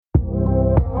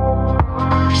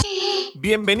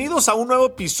Bienvenidos a un nuevo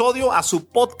episodio a su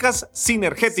podcast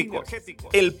Sinergéticos,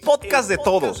 el podcast de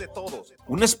todos.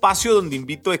 Un espacio donde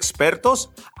invito expertos,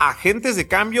 agentes de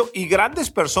cambio y grandes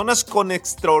personas con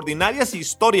extraordinarias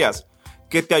historias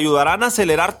que te ayudarán a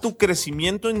acelerar tu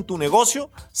crecimiento en tu negocio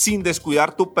sin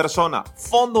descuidar tu persona,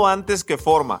 fondo antes que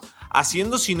forma,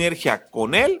 haciendo sinergia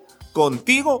con él,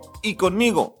 contigo y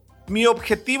conmigo. Mi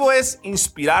objetivo es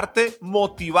inspirarte,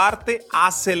 motivarte,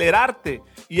 acelerarte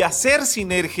y hacer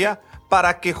sinergia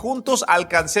para que juntos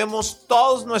alcancemos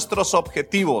todos nuestros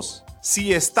objetivos.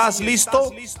 Si estás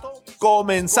listo,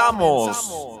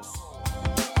 comenzamos.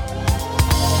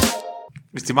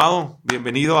 Mi estimado,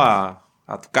 bienvenido a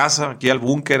tu casa, aquí al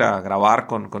búnker, a grabar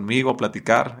conmigo, a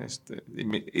platicar.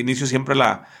 Inicio siempre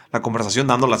la conversación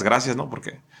dando las gracias, ¿no?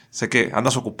 Porque sé que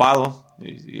andas ocupado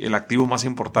y el activo más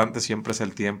importante siempre es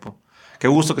el tiempo. Qué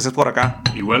gusto que estés por acá.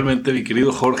 Igualmente, mi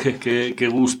querido Jorge, qué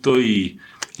gusto y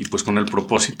pues con el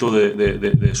propósito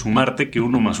de sumarte, que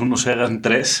 1 más 1 se hagan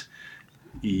 3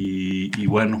 y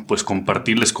bueno, pues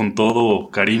compartirles con todo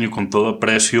cariño y con todo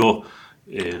aprecio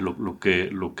lo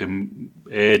que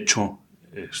he hecho.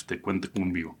 Cuente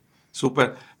conmigo.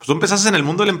 Súper. Pues tú empezaste en el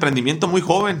mundo del emprendimiento muy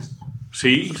joven.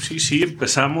 Sí,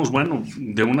 empezamos, bueno,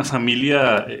 de una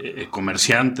familia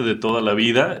comerciante de toda la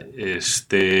vida.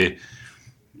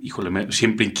 Híjole,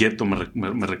 siempre inquieto,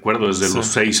 me recuerdo desde los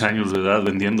 6 años de edad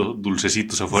vendiendo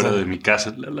dulcecitos afuera de mi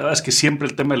casa. La verdad es que siempre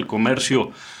el tema del comercio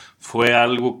fue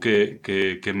algo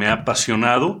que me ha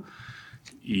apasionado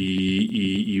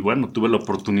y bueno, tuve la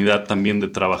oportunidad también de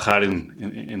trabajar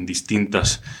en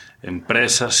distintas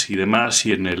empresas y demás,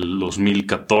 y en el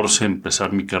 2014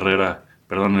 empezar mi carrera,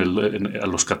 a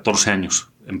los 14 años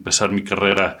empezar mi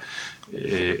carrera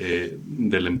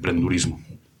del emprendurismo.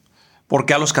 ¿Por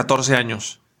qué a los 14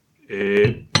 años?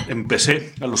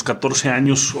 Empecé a los 14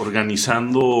 años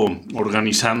organizando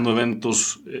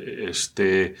eventos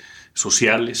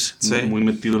sociales, muy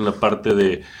metido en la parte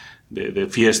de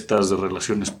fiestas, de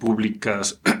relaciones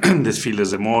públicas, desfiles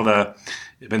de moda,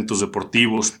 eventos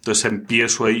deportivos. Entonces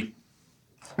empiezo ahí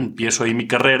mi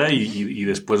carrera y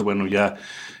después, bueno, ya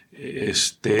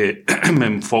me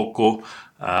enfoco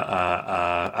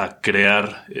a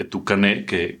crear Tucané,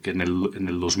 que en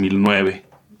el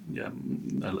 2009, ya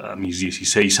a mis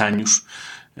 16 años,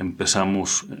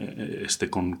 empezamos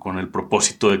con el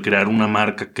propósito de crear una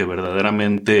marca que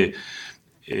verdaderamente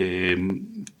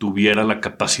tuviera la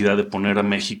capacidad de poner a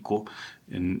México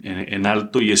en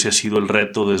alto, y ese ha sido el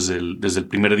reto desde el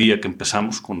primer día que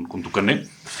empezamos con Tucané.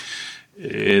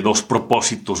 Dos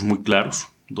propósitos muy claros.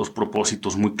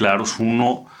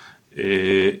 Uno,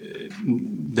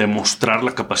 demostrar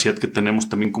la capacidad que tenemos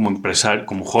también como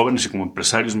jóvenes y como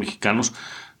empresarios mexicanos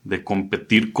de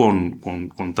competir con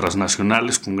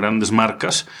transnacionales, con grandes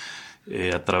marcas,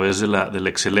 a través de la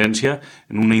excelencia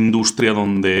en una industria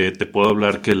donde te puedo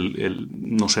hablar que el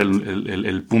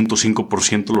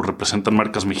 0.5% lo representan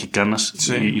marcas mexicanas,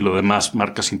 y lo demás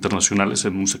marcas internacionales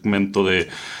en un segmento de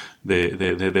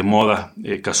moda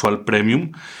casual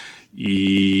premium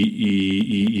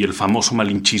y el famoso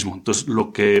malinchismo. Entonces,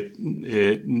 lo que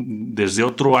desde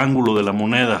otro ángulo de la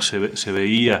moneda se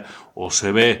veía o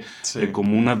se ve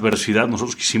como una adversidad,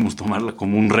 nosotros quisimos tomarla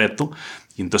como un reto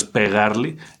y entonces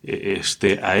pegarle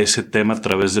a ese tema a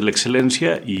través de la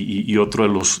excelencia, y otro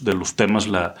de los temas,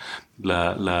 la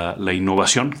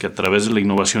innovación, que a través de la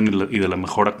innovación y de la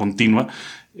mejora continua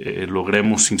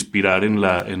logremos inspirar en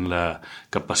la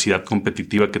capacidad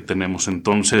competitiva que tenemos.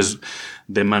 Entonces,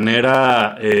 de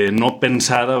manera no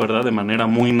pensada, ¿verdad? De manera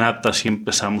muy nata, así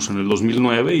empezamos en el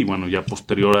 2009, y bueno, ya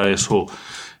posterior a eso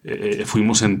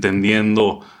fuimos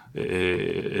entendiendo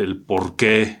el por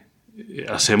qué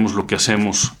hacemos lo que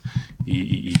hacemos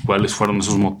y cuáles fueron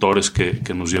esos motores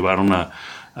que nos llevaron a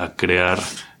crear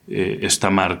esta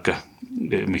marca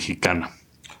mexicana.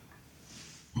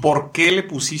 ¿Por qué le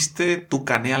pusiste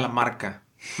Tucané a la marca?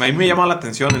 A mí me llama la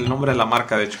atención el nombre de la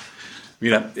marca, de hecho.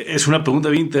 Mira, es una pregunta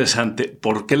bien interesante.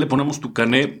 ¿Por qué le ponemos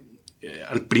Tucané?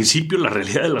 Al principio, la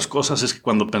realidad de las cosas es que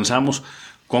cuando pensamos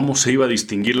cómo se iba a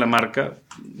distinguir la marca,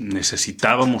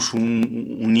 necesitábamos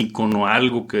un ícono,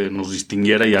 algo que nos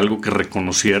distinguiera y algo que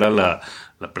reconociera la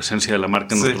presencia de la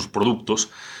marca en nuestros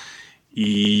productos.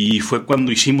 Y fue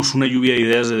cuando hicimos una lluvia de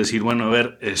ideas de decir, bueno, a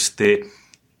ver,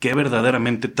 ¿qué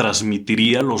verdaderamente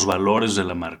transmitiría los valores de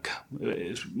la marca?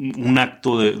 Es un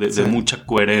acto de mucha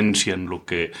coherencia en lo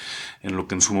que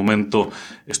en su momento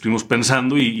estuvimos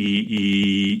pensando,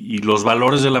 y los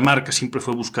valores de la marca siempre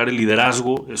fue buscar el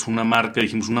liderazgo. Es una marca,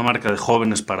 dijimos, una marca de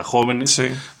jóvenes para jóvenes.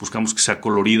 Buscamos que sea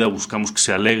colorida, buscamos que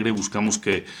sea alegre, buscamos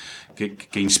que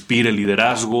inspire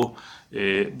liderazgo,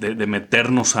 de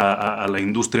meternos a la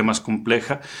industria más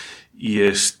compleja.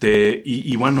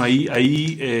 Y bueno, ahí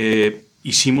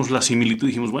hicimos la similitud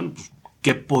y dijimos, bueno, pues,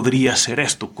 ¿qué podría ser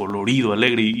esto? Colorido,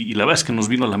 alegre. Y la verdad es que nos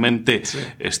vino a la mente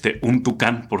un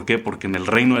tucán. ¿Por qué? Porque en el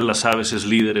reino de las aves es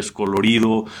líder, es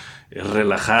colorido, es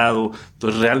relajado.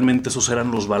 Entonces realmente esos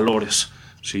eran los valores,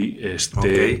 ¿sí?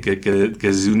 Que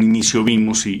desde un inicio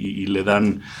vimos y le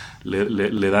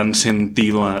dan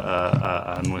sentido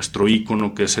a nuestro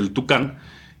ícono, que es el tucán.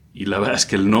 Y la verdad es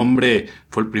que el nombre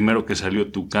fue el primero que salió,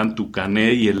 tucán,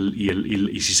 tucané,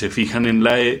 y si se fijan en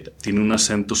la E, tiene un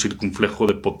acento circunflejo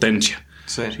de potencia.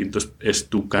 Sí. ¿Sí? Entonces es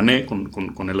tucané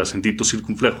con el acentito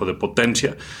circunflejo de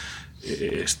potencia,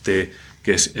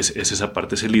 que es esa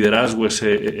parte, ese liderazgo,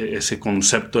 ese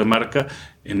concepto de marca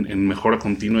en mejora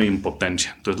continua y en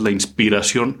potencia. Entonces la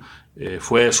inspiración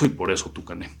fue eso, y por eso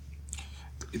tucané.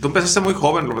 Y tú empezaste muy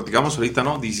joven, lo platicamos ahorita,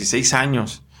 ¿no? 16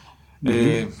 años.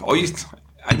 Hoy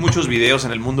hay muchos videos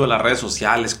en el mundo de las redes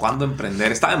sociales, cuándo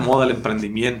emprender. Está de moda el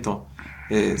emprendimiento.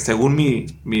 Según mi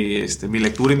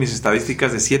lectura y mis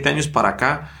estadísticas, de 7 años para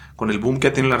acá, con el boom que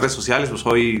ha tenido las redes sociales, pues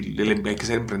hoy hay que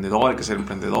ser emprendedor, hay que ser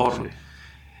emprendedor. Sí.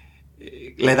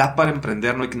 La edad para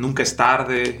emprender nunca es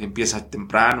tarde, empieza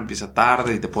temprano, empieza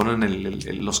tarde, y te ponen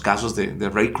los casos de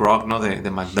Ray Kroc, ¿no?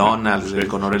 de McDonald's, de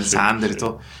Coronel Sanders y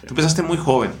todo. Tú empezaste muy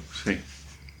joven. Sí.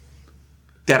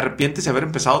 ¿Te arrepientes de haber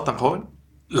empezado tan joven?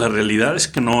 La realidad es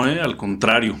que no, al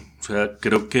contrario. O sea,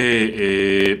 creo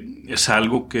que es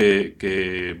algo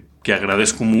que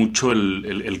agradezco mucho,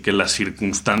 el que las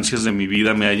circunstancias de mi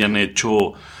vida me hayan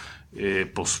hecho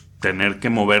pues tener que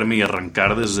moverme y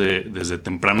arrancar desde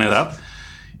temprana edad.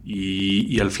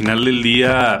 Y al final del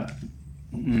día,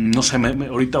 no sé,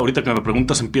 ahorita que me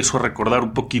preguntas, empiezo a recordar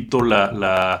un poquito el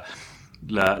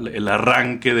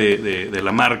arranque de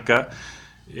la marca.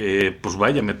 Pues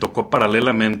vaya, me tocó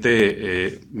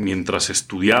paralelamente mientras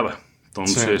estudiaba.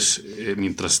 Entonces,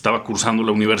 mientras estaba cursando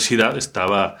la universidad,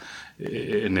 estaba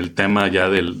en el tema ya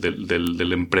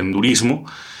del emprendurismo.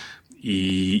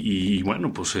 Y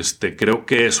bueno, pues creo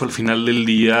que eso al final del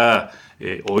día,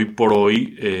 hoy por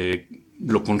hoy,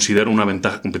 lo considero una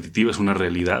ventaja competitiva, es una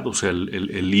realidad. O sea,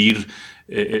 el ir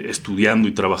estudiando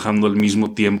y trabajando al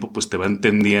mismo tiempo, pues te va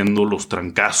entendiendo los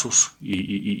trancazos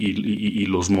y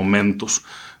los momentos,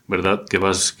 ¿verdad?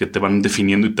 Que te van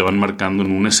definiendo y te van marcando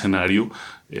en un escenario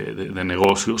de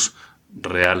negocios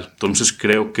real. Entonces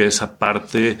creo que esa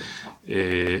parte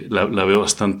la veo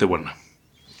bastante buena.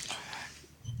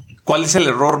 ¿Cuál es el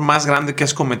error más grande que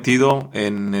has cometido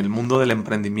en el mundo del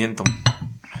emprendimiento?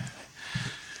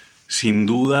 Sin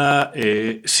duda,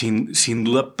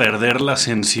 perder la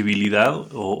sensibilidad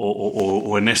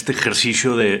o en este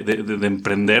ejercicio de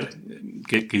emprender,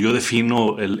 que yo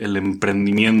defino el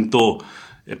emprendimiento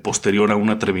posterior a un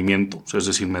atrevimiento. O sea, es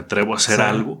decir, me atrevo a hacer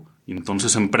algo y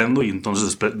entonces emprendo, y entonces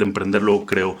después de emprender luego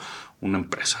creo una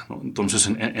empresa, ¿no? Entonces,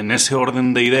 en ese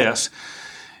orden de ideas,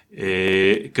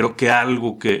 creo que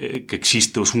algo que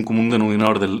existe, o es un común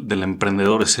denominador del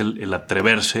emprendedor, es el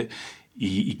atreverse,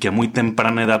 y que a muy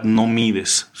temprana edad no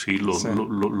mides, ¿sí? Los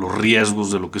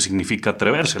riesgos de lo que significa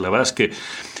atreverse. La verdad es que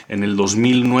en el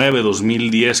 2009,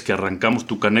 2010, que arrancamos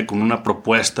Tucané con una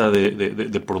propuesta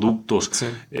de productos,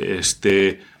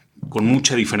 con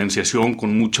mucha diferenciación,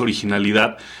 con mucha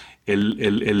originalidad,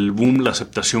 el boom, la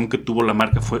aceptación que tuvo la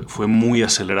marca fue muy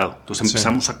acelerado. Entonces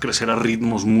empezamos a crecer a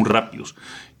ritmos muy rápidos,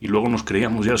 y luego nos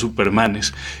creíamos ya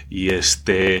supermanes, y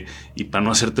para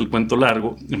no hacerte el cuento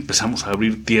largo, empezamos a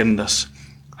abrir tiendas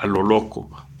a lo loco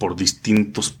por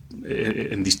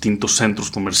en distintos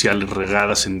centros comerciales,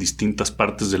 regadas en distintas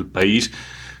partes del país,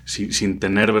 sin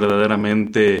tener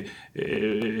verdaderamente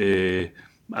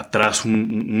atrás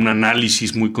un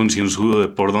análisis muy concienzudo de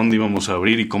por dónde íbamos a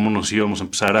abrir y cómo nos íbamos a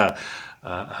empezar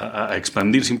a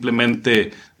expandir.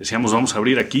 Simplemente decíamos, vamos a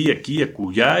abrir aquí,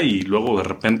 acullá, y luego de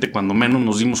repente, cuando menos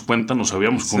nos dimos cuenta, nos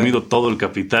habíamos comido todo el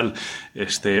capital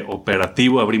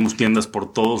operativo. Abrimos tiendas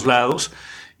por todos lados,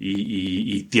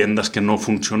 y tiendas que no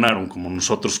funcionaron como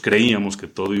nosotros creíamos, que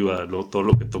todo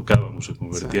lo que tocábamos se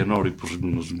convertía en oro, y pues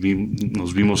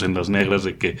nos vimos en las negras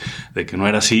de que no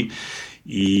era así.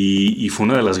 Y fue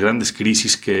una de las grandes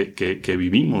crisis que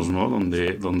vivimos, ¿no?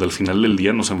 Donde al final del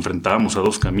día nos enfrentábamos a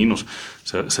dos caminos: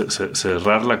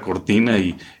 cerrar la cortina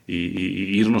y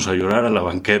irnos a llorar a la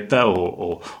banqueta,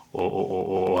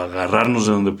 o agarrarnos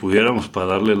de donde pudiéramos para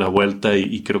darle la vuelta.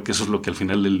 Y creo que eso es lo que al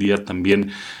final del día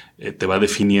también te va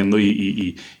definiendo,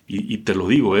 y te lo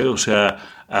digo, o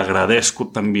sea, agradezco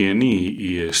también,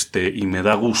 y me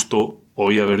da gusto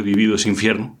hoy haber vivido ese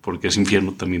infierno, porque ese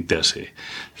infierno también te hace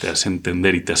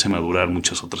entender y te hace madurar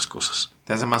muchas otras cosas.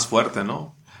 Te hace más fuerte,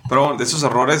 ¿no? Pero de esos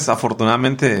errores,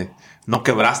 afortunadamente, no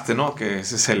quebraste, ¿no? Que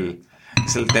ese es el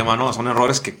tema, ¿no? Son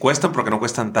errores que cuestan, pero que no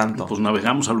cuestan tanto. Pues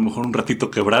navegamos a lo mejor un ratito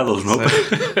quebrados, ¿no?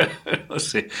 Sí. No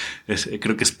sé,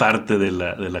 creo que es parte de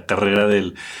la carrera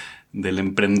del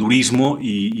emprendurismo.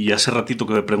 Y hace ratito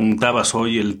que me preguntabas,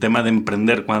 oye, el tema de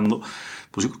emprender, ¿cuándo?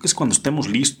 Pues yo creo que es cuando estemos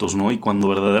listos, ¿no? Y cuando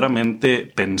verdaderamente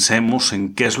pensemos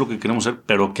en qué es lo que queremos hacer,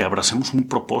 pero que abracemos un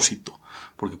propósito.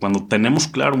 Porque cuando tenemos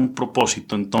claro un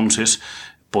propósito, entonces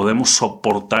podemos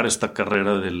soportar esta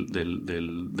carrera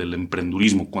del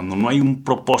emprendurismo. Cuando no hay un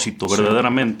propósito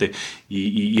verdaderamente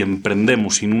y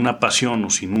emprendemos sin una pasión o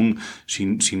sin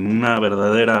una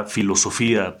verdadera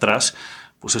filosofía atrás,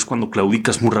 pues es cuando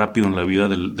claudicas muy rápido en la vida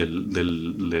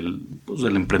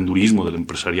del emprendurismo, del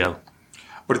empresariado.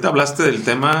 Ahorita hablaste del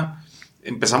tema,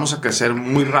 empezamos a crecer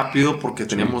muy rápido porque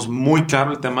teníamos muy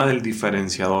claro el tema del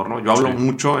diferenciador, ¿no? Yo hablo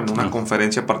mucho en una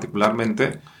conferencia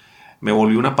particularmente. Me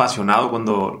volví un apasionado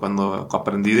cuando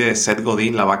aprendí de Seth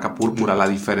Godin, la vaca púrpura, la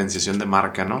diferenciación de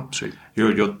marca, ¿no? Sí.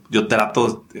 Yo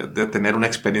trato de tener una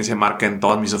experiencia de marca en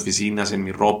todas mis oficinas, en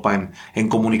mi ropa, en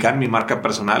comunicar mi marca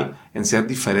personal, en ser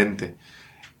diferente.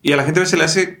 Y a la gente a veces le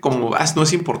hace como, no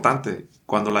es importante,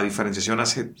 cuando la diferenciación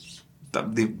hace,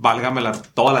 válgame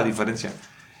toda la diferencia.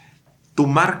 Tu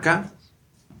marca,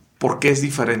 ¿por qué es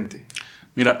diferente?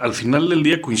 Mira, al final del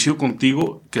día coincido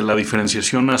contigo que la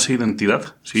diferenciación hace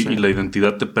identidad, ¿sí? Y la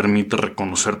identidad te permite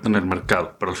reconocerte en el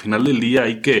mercado. Pero al final del día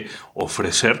hay que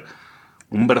ofrecer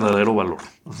un verdadero valor.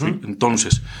 ¿Sí?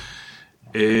 Entonces,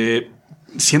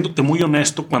 siéndote muy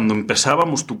honesto, cuando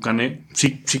empezábamos Tucané,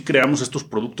 sí creamos estos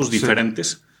productos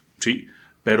diferentes, ¿sí?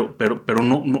 Pero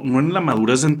no en la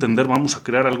madurez de entender vamos a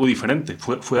crear algo diferente.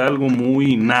 Fue algo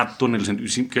muy nato en el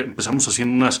sentido que empezamos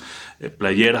haciendo unas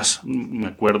playeras, me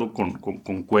acuerdo,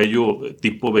 con cuello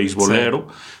tipo beisbolero,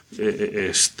 de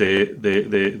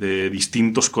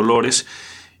distintos colores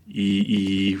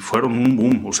y fueron un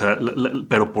boom. O sea,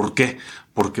 ¿pero por qué?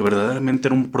 Porque verdaderamente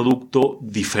era un producto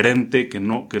diferente que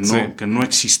no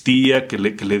existía, que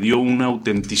le dio una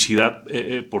autenticidad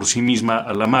por sí misma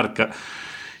a la marca.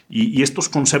 Y estos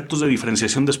conceptos de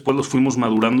diferenciación después los fuimos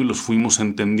madurando y los fuimos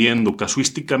entendiendo.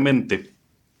 Casuísticamente,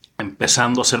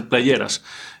 empezando a hacer playeras,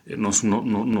 nos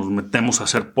metemos a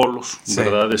hacer polos,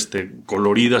 ¿verdad?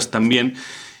 Coloridas también.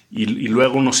 Y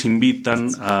luego nos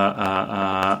invitan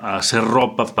a hacer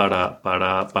ropa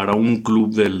para un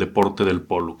club del deporte del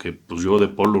polo, que pues yo de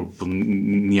polo pues,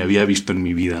 ni había visto en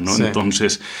mi vida, ¿no? Sí.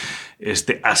 Entonces,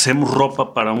 hacemos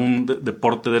ropa para un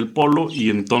deporte del polo y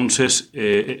entonces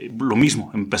lo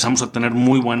mismo, empezamos a tener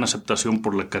muy buena aceptación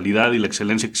por la calidad y la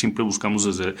excelencia que siempre buscamos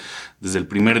desde el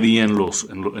primer día en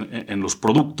los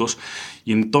productos.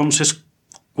 Y entonces,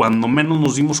 cuando menos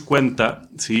nos dimos cuenta,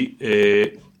 ¿sí?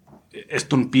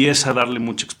 Esto empieza a darle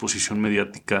mucha exposición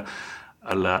mediática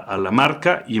a la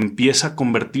marca y empieza a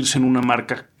convertirse en una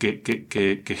marca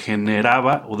que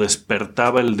generaba o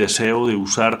despertaba el deseo de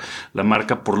usar la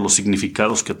marca por los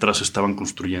significados que atrás estaban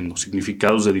construyendo,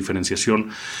 significados de diferenciación,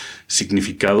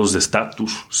 significados de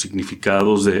estatus,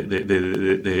 significados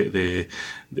que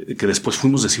después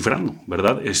fuimos descifrando,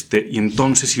 ¿verdad? Y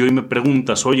entonces si hoy me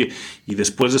preguntas, oye, y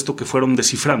después de esto que fueron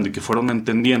descifrando y que fueron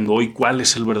entendiendo, hoy cuál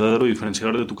es el verdadero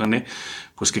diferenciador de Tucané,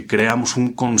 pues que creamos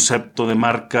un concepto de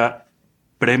marca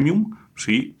premium,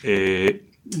 ¿sí?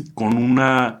 Con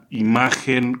una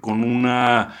imagen, con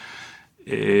una,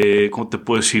 ¿cómo te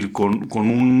puedo decir? Con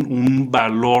un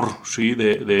valor, ¿sí?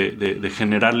 De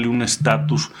generarle un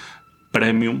estatus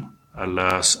premium a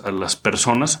las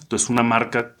personas. Entonces, una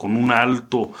marca con un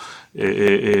alto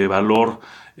valor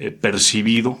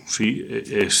percibido, ¿sí?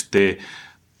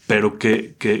 Pero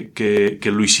que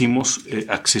lo hicimos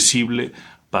accesible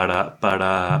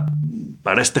para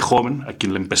este joven a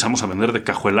quien le empezamos a vender de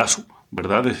cajuelazo,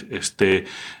 ¿verdad?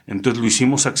 Entonces lo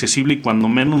hicimos accesible y cuando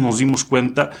menos nos dimos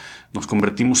cuenta nos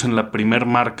convertimos en la primer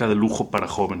marca de lujo para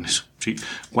jóvenes, ¿sí?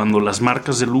 Cuando las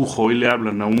marcas de lujo hoy le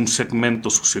hablan a un segmento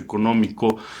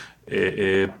socioeconómico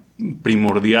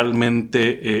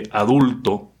primordialmente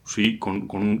adulto, ¿sí?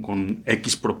 Con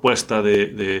X propuesta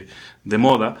de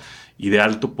moda y de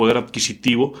alto poder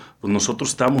adquisitivo, pues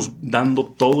nosotros estamos dando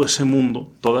todo ese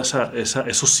mundo, todos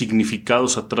esos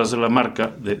significados atrás de la marca,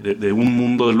 de un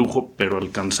mundo de lujo, pero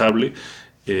alcanzable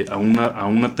a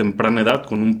una temprana edad,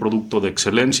 con un producto de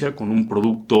excelencia, con un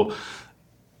producto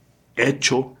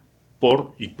hecho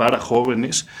por y para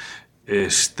jóvenes,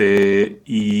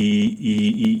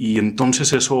 y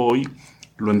entonces eso hoy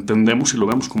lo entendemos y lo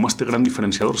vemos como este gran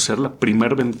diferenciador, ser la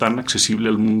primer ventana accesible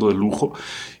al mundo del lujo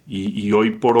y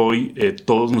hoy por hoy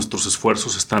todos nuestros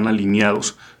esfuerzos están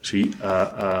alineados, ¿sí?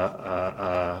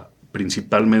 a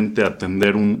principalmente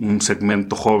atender un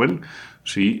segmento joven,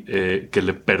 ¿sí? Que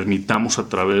le permitamos a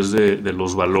través de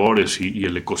los valores y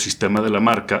el ecosistema de la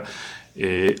marca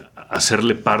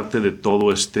hacerle parte de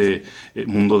todo este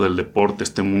mundo del deporte,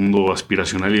 este mundo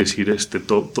aspiracional, y decir,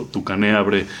 Tucané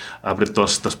abre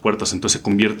todas estas puertas. Entonces se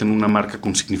convierte en una marca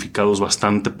con significados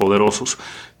bastante poderosos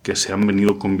que se han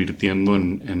venido convirtiendo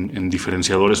en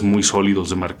diferenciadores muy sólidos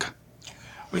de marca.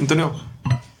 Antonio,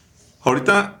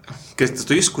 ahorita que te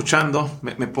estoy escuchando,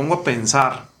 me pongo a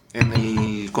pensar en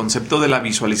el concepto de la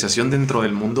visualización dentro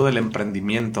del mundo del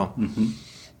emprendimiento. Uh-huh.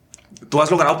 Tú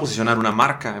has logrado posicionar una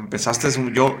marca. Empezaste,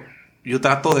 yo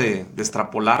trato de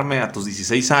extrapolarme a tus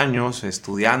 16 años,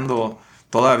 estudiando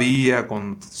todavía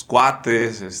con tus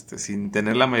cuates, sin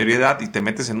tener la mayoría de edad, y te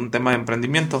metes en un tema de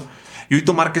emprendimiento. Y hoy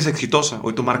tu marca es exitosa,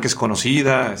 hoy tu marca es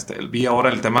conocida. Vi ahora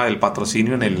el tema del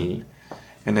patrocinio en el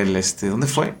 ¿dónde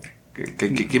fue? En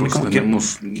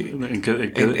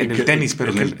el tenis,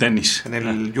 pero en el tenis. En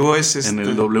el US, en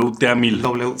el WTA 1000.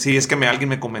 Sí, es que alguien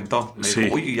me comentó. Me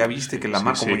dijo, oye, ya viste que la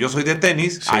marca, como yo soy de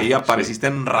tenis, ahí apareciste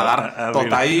en radar.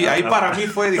 Ahí para mí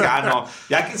fue, no,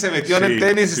 ya quien se metió en el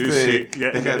tenis,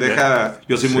 deja.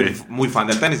 Yo soy muy fan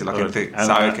del tenis, la gente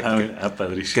sabe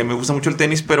que me gusta mucho el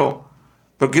tenis, pero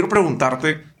quiero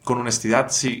preguntarte con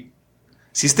honestidad si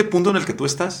este punto en el que tú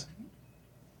estás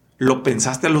 ¿lo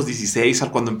pensaste a los 16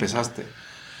 cuando empezaste?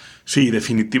 Sí,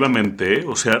 definitivamente.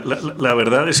 O sea, la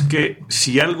verdad es que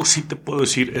si algo sí te puedo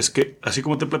decir es que, así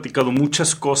como te he platicado,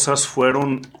 muchas cosas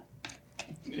fueron,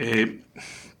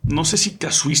 no sé si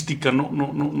casuística, no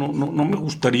me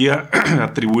gustaría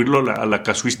atribuirlo a la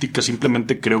casuística.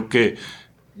 Simplemente creo que,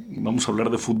 vamos a hablar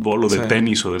de fútbol o de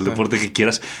tenis o del deporte que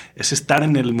quieras, es estar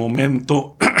en el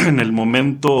momento,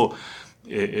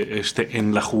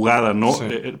 en la jugada, ¿no? Sí.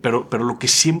 Pero lo que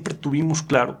siempre tuvimos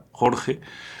claro, Jorge,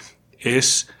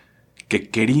 es que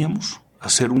queríamos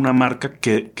hacer una marca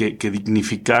que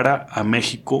dignificara a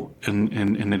México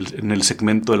en el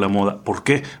segmento de la moda. ¿Por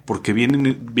qué? Porque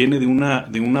viene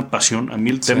de una pasión. A mí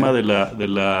el tema de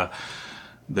la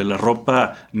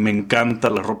ropa me encanta,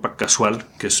 la ropa casual,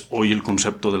 que es hoy el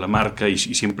concepto de la marca, y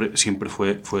siempre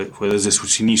fue desde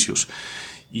sus inicios.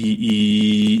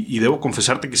 Y debo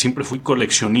confesarte que siempre fui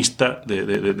coleccionista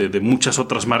de muchas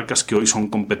otras marcas que hoy son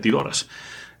competidoras,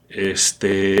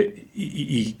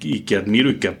 y que admiro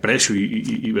y que aprecio,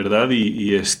 verdad,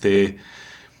 y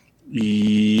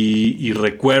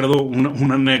recuerdo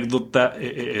una anécdota,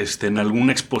 en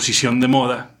alguna exposición de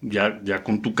moda, ya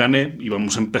con Tucané,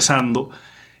 íbamos empezando.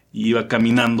 Iba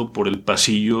caminando por el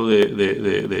pasillo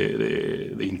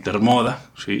de Intermoda,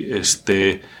 ¿sí?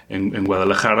 En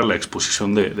Guadalajara, la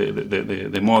exposición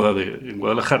de moda en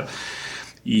Guadalajara.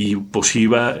 Y pues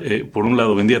iba, por un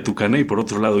lado vendía Tucané y por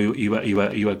otro lado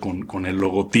iba con el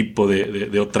logotipo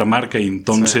de otra marca, y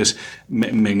entonces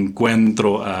me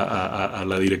encuentro a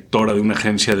la directora de una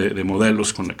agencia de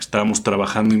modelos con la que estábamos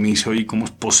trabajando, y me dice, oye, ¿cómo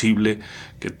es posible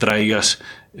que traigas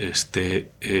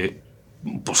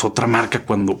pues otra marca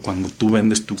cuando tú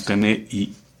vendes Tucané?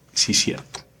 Y sí,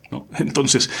 cierto, ¿no?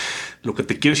 Entonces, lo que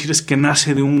te quiero decir es que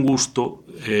nace de un gusto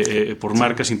por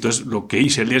marcas. Entonces, lo que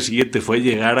hice al día siguiente fue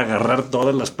llegar a agarrar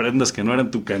todas las prendas que no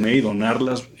eran Tucané y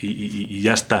donarlas, y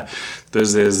ya está.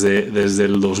 Entonces, desde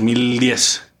el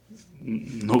 2010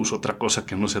 no uso otra cosa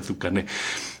que no sea Tucané.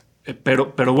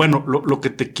 Pero bueno, lo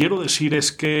que te quiero decir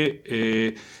es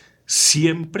que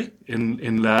siempre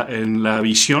en la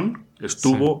visión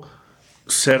estuvo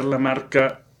ser la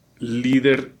marca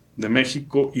líder de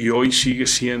México, y hoy sigue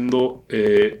siendo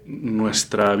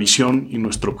nuestra visión y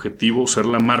nuestro objetivo, ser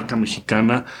la marca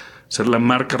mexicana, ser la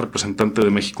marca representante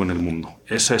de México en el mundo.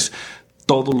 Esa es,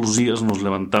 todos los días nos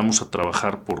levantamos a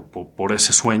trabajar por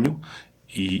ese sueño,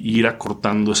 y ir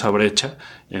acortando esa brecha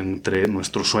entre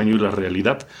nuestro sueño y la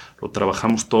realidad. Lo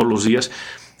trabajamos todos los días.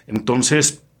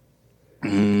 Entonces,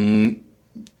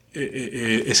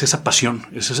 es esa pasión,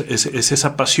 es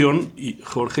esa pasión, y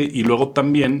Jorge, y luego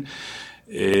también,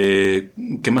 ¿qué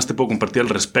más te puedo compartir al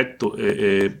respecto?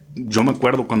 Yo me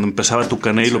acuerdo cuando empezaba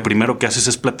Tucané, y lo primero que haces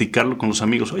es platicarlo con los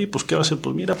amigos. Oye, pues ¿qué va a hacer?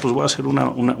 Pues mira, pues voy a hacer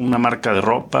una marca de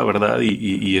ropa, ¿verdad?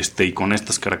 Y con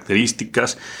estas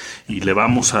características, y le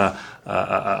vamos a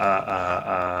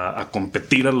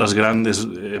competir a las grandes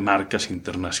marcas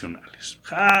internacionales.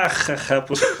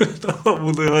 Pues todo el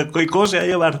mundo, ¿cómo se va a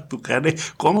llamar Tucané?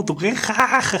 ¿Cómo Tucané?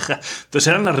 Entonces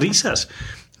eran las risas.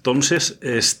 Entonces,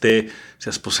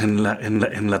 pues en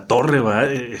la torre, va,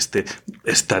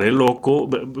 estaré loco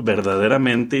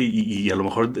verdaderamente, y a lo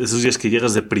mejor esos días que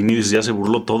llegas deprimido y ya se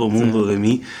burló todo el mundo de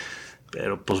mí,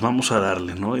 pero pues vamos a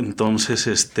darle, ¿no?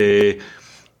 Entonces,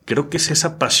 creo que es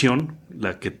esa pasión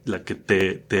la que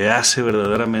te hace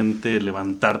verdaderamente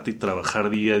levantarte y trabajar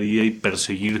día a día y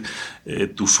perseguir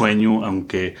tu sueño,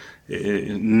 aunque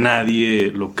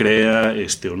nadie lo crea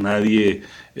o nadie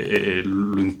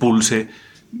lo impulse.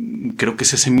 Creo que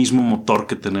es ese mismo motor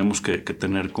que tenemos que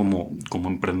tener como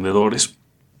emprendedores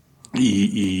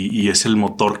y es el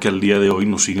motor que al día de hoy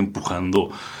nos sigue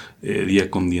empujando día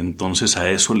con día. Entonces a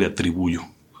eso le atribuyo.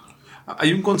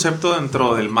 Hay un concepto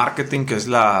dentro del marketing que es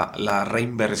la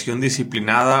reinversión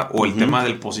disciplinada o el tema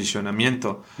del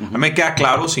posicionamiento. A mí me queda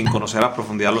claro, sin conocer a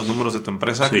profundidad los números de tu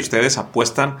empresa, que ustedes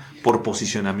apuestan por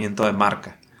posicionamiento de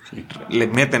marca. Sí. Le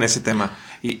meten ese tema.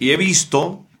 Y he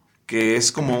visto que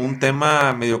es como un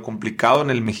tema medio complicado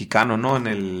en el mexicano, ¿no?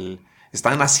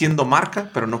 Están haciendo marca,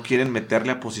 pero no quieren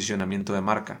meterle a posicionamiento de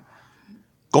marca.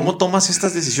 ¿Cómo tomas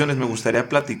estas decisiones? Me gustaría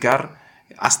platicar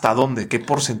hasta dónde, qué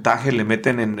porcentaje le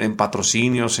meten en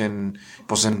patrocinios, en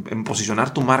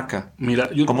posicionar tu marca. Mira,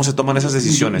 ¿cómo se toman esas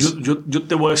decisiones? Yo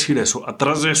te voy a decir eso.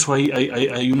 Atrás de eso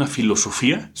hay una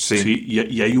filosofía, ¿sí?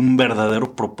 Y hay un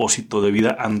verdadero propósito de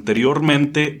vida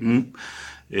anteriormente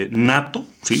nato,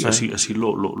 ¿sí? Sí. Así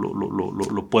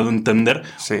lo puedo entender.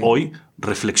 Sí. Hoy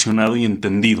reflexionado y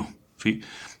entendido, ¿sí?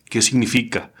 ¿Qué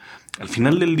significa? Al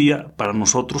final del día, para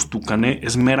nosotros, Tucané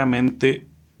es meramente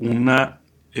una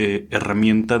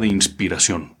herramienta de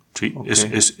inspiración, ¿sí? Okay.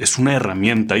 Es una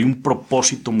herramienta, hay un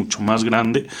propósito mucho más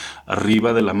grande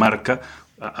arriba de la marca,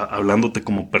 hablándote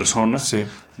como persona, sí,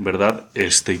 ¿verdad?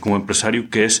 Y como empresario,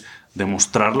 que es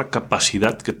demostrar la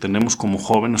capacidad que tenemos como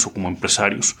jóvenes o como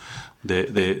empresarios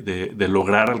de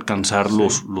lograr alcanzar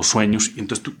los sueños. Y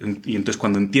entonces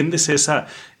cuando entiendes esa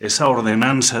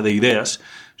ordenanza de ideas,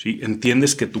 ¿sí?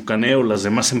 Entiendes que Tucané o las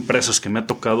demás empresas que me ha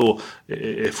tocado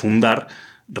fundar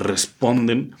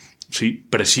responden, ¿sí?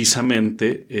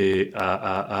 Precisamente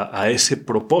a ese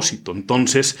propósito.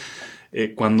 Entonces,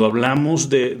 cuando hablamos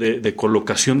de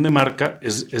colocación de marca,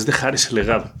 es dejar ese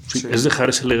legado, ¿sí? Sí. Es dejar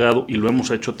ese legado, y lo hemos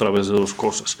hecho a través de dos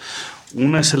cosas.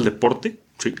 Una es el deporte.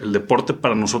 Sí, el deporte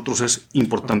para nosotros es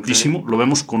importantísimo. Okay. Lo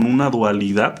vemos con una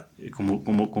dualidad, como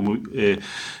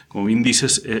bien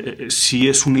dices, sí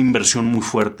es una inversión muy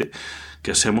fuerte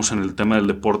que hacemos en el tema del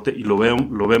deporte, y lo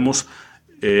vemos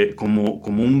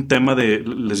como un tema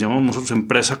les llamamos nosotros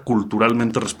empresa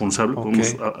culturalmente responsable. Okay.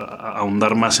 Podemos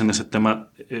ahondar más en ese tema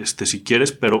si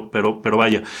quieres, pero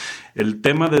vaya, el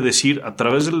tema de decir, a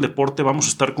través del deporte vamos a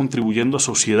estar contribuyendo a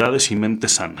sociedades y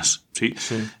mentes sanas, ¿sí?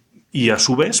 Sí. Y a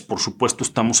su vez, por supuesto,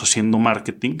 estamos haciendo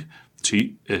marketing,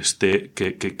 ¿sí?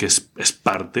 Que es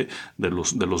parte de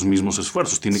los mismos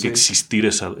esfuerzos. Tiene que existir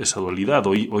esa dualidad.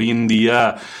 Hoy en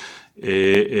día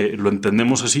lo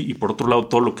entendemos así, y por otro lado,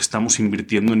 todo lo que estamos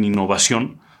invirtiendo en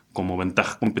innovación como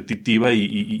ventaja competitiva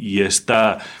y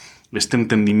este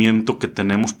entendimiento que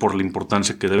tenemos por la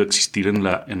importancia que debe existir en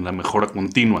la mejora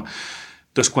continua.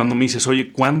 Entonces, cuando me dices,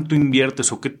 oye, ¿cuánto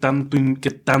inviertes o qué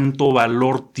tanto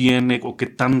valor tiene o qué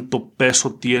tanto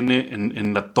peso tiene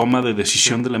en la toma de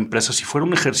decisión de la empresa? Si fuera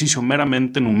un ejercicio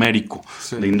meramente numérico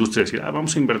de industria, decir,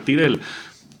 vamos a invertir el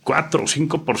 4 o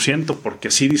 5%, porque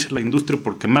así dice la industria,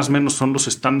 porque más o menos son los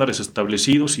estándares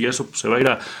establecidos, y eso pues, se va a ir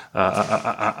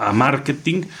a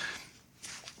marketing.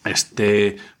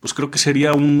 Pues creo que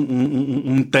sería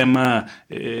un tema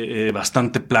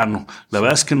bastante plano. La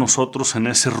verdad es que nosotros en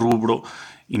ese rubro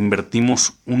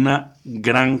invertimos una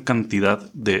gran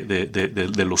cantidad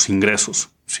de los ingresos,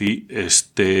 ¿sí?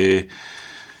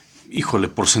 Híjole,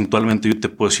 porcentualmente yo te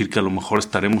puedo decir que a lo mejor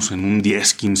estaremos en un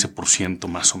 10-15%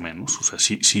 más o menos. O sea,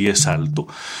 sí es alto.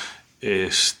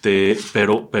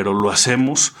 Pero lo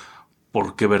hacemos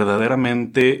porque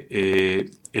verdaderamente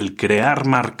el crear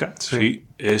marca, ¿sí?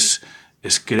 Es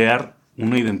crear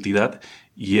una identidad,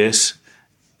 y es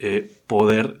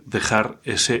poder dejar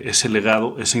ese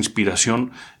legado, esa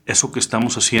inspiración, eso que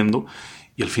estamos haciendo,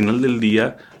 y al final del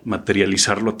día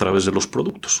materializarlo a través de los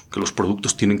productos, que los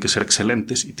productos tienen que ser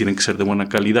excelentes y tienen que ser de buena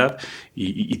calidad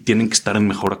y tienen que estar en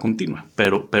mejora continua.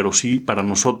 Pero sí, para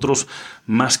nosotros,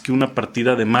 más que una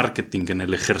partida de marketing en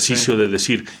el ejercicio de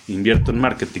decir, invierto en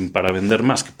marketing para vender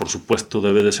más, que por supuesto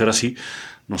debe de ser así,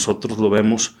 nosotros lo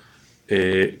vemos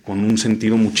con un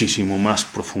sentido muchísimo más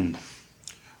profundo.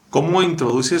 ¿Cómo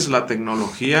introduces la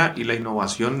tecnología y la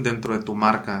innovación dentro de tu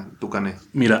marca, Tucané?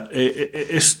 Mira,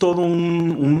 es todo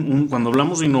cuando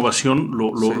hablamos de innovación,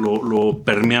 lo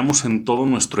permeamos en todo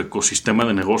nuestro ecosistema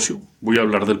de negocio. Voy a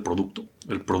hablar del producto.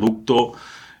 El producto,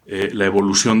 la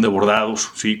evolución de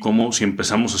bordados, ¿sí? Como si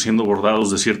empezamos haciendo bordados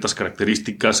de ciertas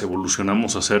características,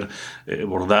 evolucionamos a hacer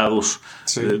bordados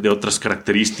de otras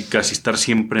características, y estar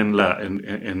siempre en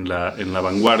la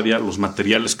vanguardia, los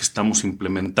materiales que estamos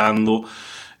implementando,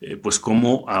 pues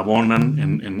cómo abonan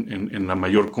en la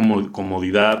mayor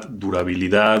comodidad,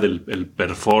 durabilidad, el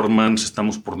performance.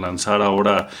 Estamos por lanzar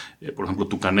ahora, por ejemplo,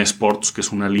 Tucané Sports, que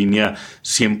es una línea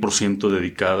 100%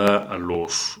 dedicada a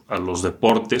los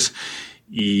deportes.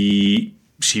 Y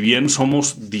si bien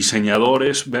somos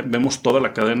diseñadores, vemos toda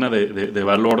la cadena de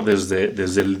valor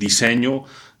desde el diseño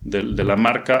de la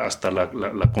marca hasta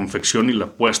la confección y la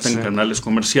puesta en canales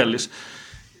comerciales.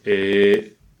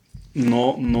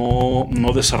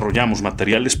 No desarrollamos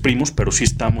materiales primos, pero sí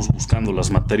estamos buscando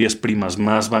las materias primas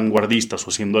más vanguardistas o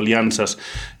haciendo alianzas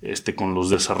con los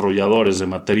desarrolladores de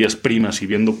materias primas y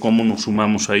viendo cómo nos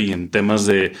sumamos ahí en temas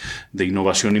de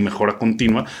innovación y mejora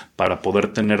continua para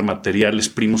poder tener materiales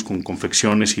primos con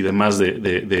confecciones y demás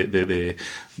de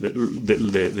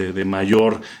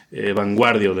mayor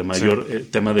vanguardia o de mayor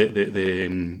tema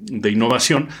de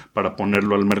innovación para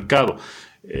ponerlo al mercado.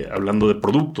 Hablando de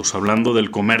productos, hablando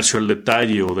del comercio al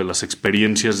detalle o de las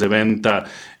experiencias de venta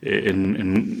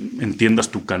en tiendas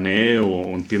Tucané o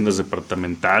en tiendas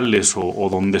departamentales o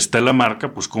donde esté la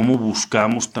marca, pues cómo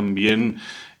buscamos también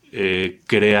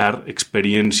crear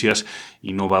experiencias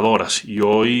innovadoras. Y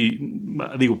hoy,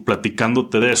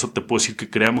 platicándote de eso, te puedo decir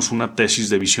que creamos una tesis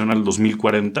de visión al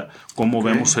 2040, cómo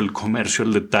vemos el comercio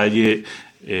al detalle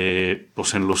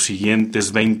pues en los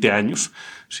siguientes 20 años,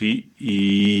 ¿sí?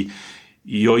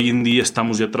 Y hoy en día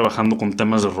estamos ya trabajando con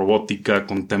temas de robótica,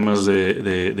 con temas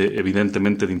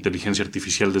evidentemente de inteligencia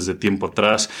artificial desde tiempo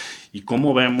atrás, y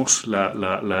cómo vemos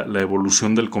la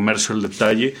evolución del comercio al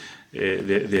detalle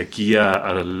de aquí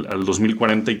al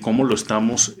 2040 y cómo lo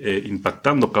estamos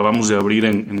impactando. Acabamos de abrir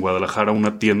en Guadalajara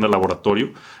una tienda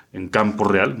laboratorio en Campo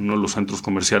Real, uno de los centros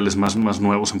comerciales más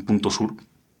nuevos en Punto Sur.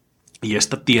 Y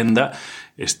esta tienda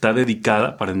está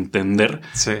dedicada para entender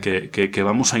que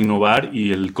vamos a innovar,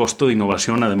 y el costo de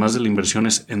innovación, además de la inversión,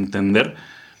 es entender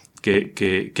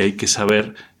que hay que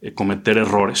saber cometer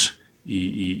errores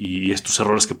y estos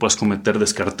errores que puedas cometer,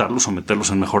 descartarlos o meterlos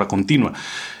en mejora continua.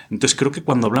 Entonces creo que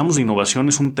cuando hablamos de innovación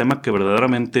es un tema que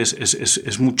verdaderamente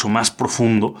es mucho más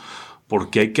profundo,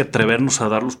 porque hay que atrevernos a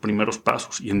dar los primeros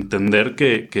pasos y entender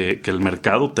que el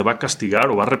mercado te va a castigar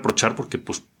o va a reprochar porque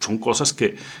pues, son cosas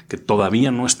que todavía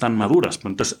no están maduras.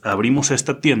 Entonces abrimos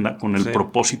esta tienda con el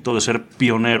propósito de ser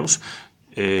pioneros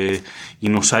y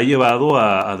nos ha llevado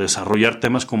a desarrollar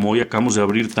temas como hoy acabamos de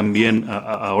abrir también.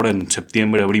 Ahora en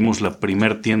septiembre abrimos la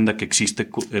primer tienda que existe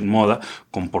en moda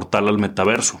con portal al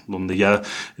metaverso, donde ya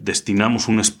destinamos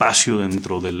un espacio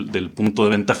dentro del punto de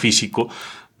venta físico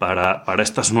para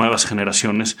estas nuevas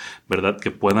generaciones, ¿verdad?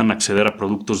 Que puedan acceder a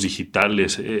productos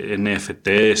digitales,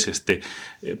 NFTs,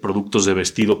 productos de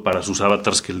vestido para sus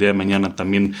avatars que el día de mañana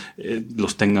también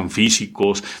los tengan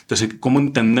físicos. Entonces, ¿cómo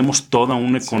entendemos toda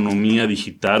una economía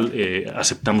digital?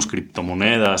 Aceptamos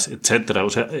criptomonedas, etcétera. O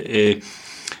sea,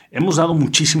 hemos dado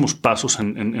muchísimos pasos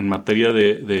en materia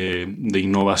de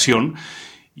innovación.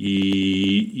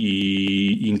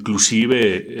 Y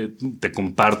inclusive te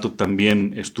comparto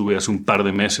también, estuve hace un par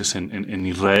de meses en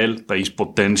Israel, país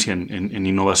potencia en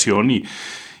innovación,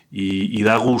 y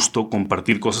da gusto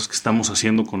compartir cosas que estamos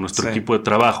haciendo con nuestro equipo de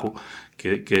trabajo,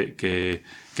 que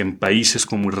en países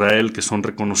como Israel, que son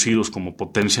reconocidos como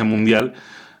potencia mundial,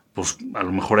 pues a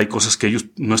lo mejor hay cosas que ellos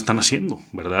no están haciendo,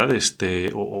 ¿verdad?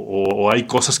 O hay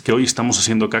cosas que hoy estamos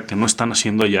haciendo acá que no están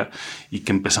haciendo allá, y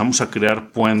que empezamos a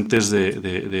crear puentes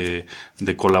de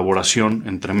colaboración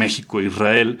entre México e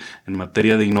Israel en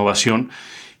materia de innovación,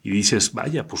 y dices,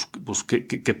 vaya, pues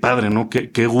qué padre, ¿no?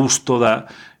 Qué gusto da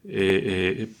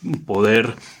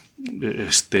poder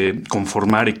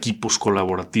conformar equipos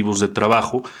colaborativos de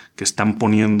trabajo que están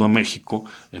poniendo a México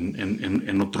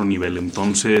en otro nivel.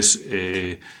 Entonces,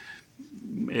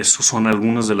 esas son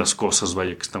algunas de las cosas,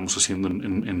 vaya, que estamos haciendo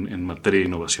en materia de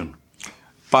innovación.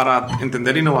 Para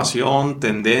entender innovación,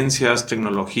 tendencias,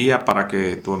 tecnología, para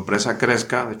que tu empresa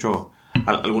crezca. De hecho,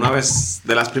 alguna vez,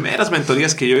 de las primeras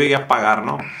mentorías que yo llegué a pagar,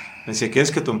 ¿no? Me decía,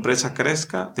 ¿quieres que tu empresa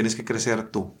crezca? Tienes que crecer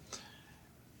tú.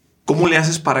 ¿Cómo le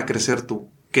haces para crecer tú?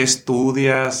 ¿Qué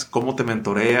estudias? ¿Cómo te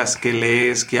mentoreas? ¿Qué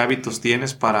lees? ¿Qué hábitos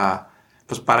tienes para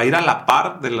ir a la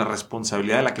par de la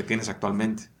responsabilidad de la que tienes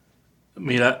actualmente?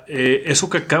 Mira, eso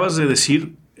que acabas de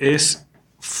decir es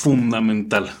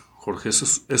fundamental, Jorge.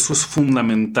 Eso es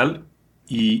fundamental,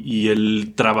 y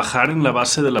el trabajar en la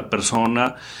base de la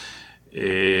persona,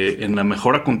 en la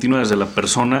mejora continua desde la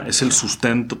persona, es el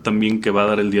sustento también que va a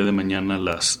dar el día de mañana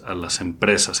a las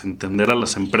empresas. Entender a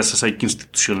las empresas hay que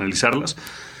institucionalizarlas,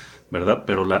 ¿verdad?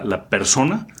 Pero la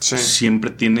persona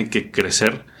siempre tiene que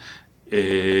crecer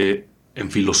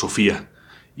en filosofía.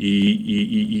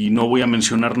 Y no voy a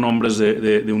mencionar nombres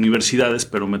de universidades,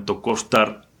 pero me tocó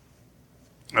estar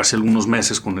hace algunos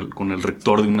meses con el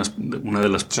rector de una de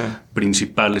las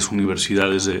principales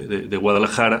universidades de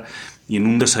Guadalajara, y en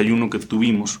un desayuno que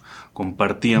tuvimos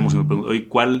compartíamos y me preguntó, oye,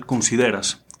 ¿cuál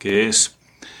consideras que es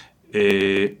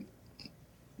que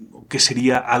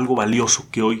sería algo valioso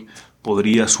que hoy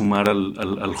podría sumar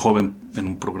al joven en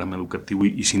un programa educativo?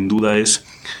 Y sin duda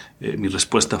mi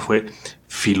respuesta fue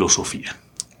filosofía.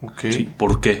 Okay. ¿Sí?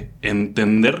 ¿Por qué?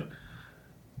 Entender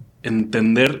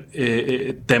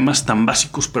temas tan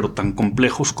básicos pero tan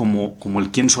complejos como el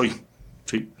quién soy.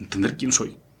 ¿Sí? Entender quién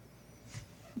soy.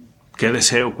 ¿Qué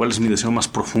deseo? ¿Cuál es mi deseo más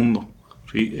profundo?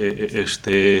 ¿Sí?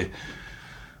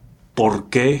 ¿Por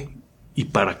qué y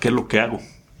para qué lo que hago?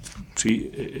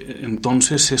 ¿Sí?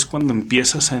 Entonces es cuando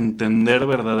empiezas a entender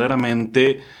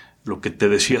verdaderamente lo que te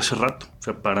decía hace rato. O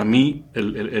sea, para mí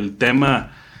el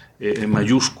tema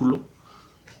mayúsculo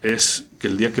es que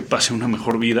el día que pase una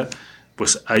mejor vida,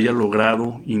 pues haya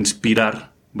logrado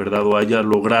inspirar, ¿verdad? O haya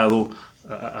logrado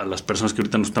a las personas que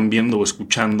ahorita nos están viendo o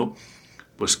escuchando,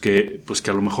 pues que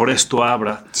a lo mejor esto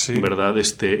abra, sí, ¿verdad?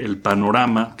 El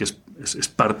panorama, que es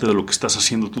parte de lo que estás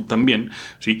haciendo tú también,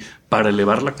 ¿sí? Para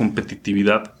elevar la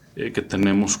competitividad que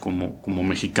tenemos como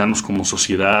mexicanos, como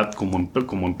sociedad, como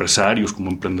empresarios, como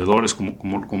emprendedores,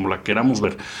 como la queramos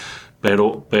ver.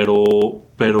 Pero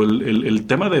el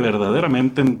tema de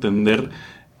verdaderamente entender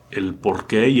el por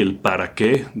qué y el para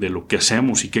qué de lo que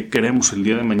hacemos y qué queremos el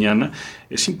día de mañana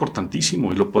es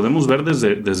importantísimo, y lo podemos ver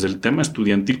desde el tema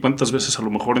estudiantil. ¿Cuántas veces a lo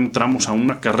mejor entramos a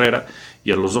una carrera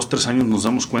y a los 2-3 años nos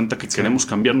damos cuenta que queremos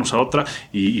cambiarnos a otra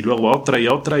y luego a otra y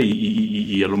a otra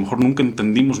y a lo mejor nunca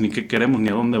entendimos ni qué queremos ni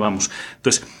a dónde vamos?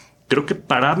 Entonces, creo que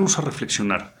pararnos a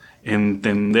reflexionar,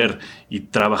 entender y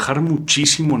trabajar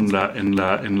muchísimo en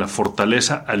la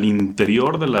fortaleza al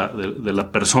interior de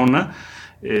la persona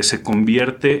se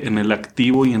convierte en el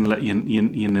activo y en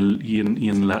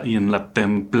la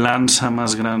templanza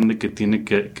más grande que tiene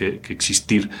que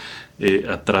existir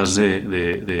atrás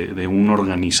de una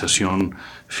organización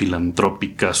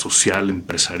filantrópica, social,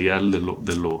 empresarial, de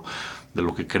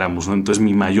lo que queramos, ¿no? Entonces,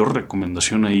 mi mayor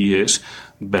recomendación ahí es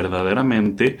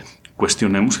verdaderamente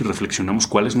cuestionemos y reflexionemos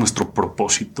cuál es nuestro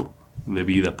propósito de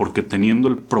vida, porque teniendo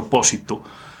el propósito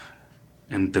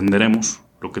entenderemos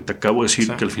lo que te acabo de decir,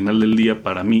 sí, que al final del día,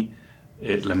 para mí,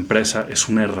 la empresa es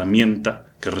una herramienta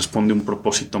que responde a un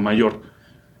propósito mayor,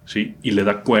 ¿sí? Y le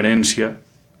da coherencia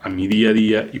a mi día a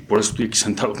día, y por eso estoy aquí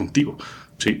sentado contigo.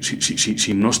 ¿Sí?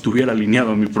 Si no estuviera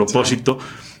alineado a mi propósito,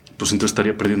 sí, pues entonces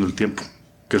estaría perdiendo el tiempo,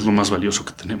 que es lo más valioso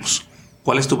que tenemos.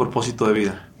 ¿Cuál es tu propósito de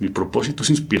vida? Mi propósito es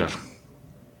inspirar.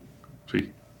 ¿Sí?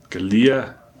 Que el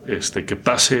día que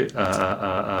pase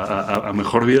a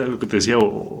mejor vida, lo que te decía,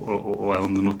 o a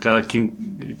donde cada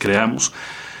quien creamos,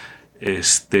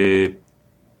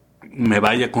 me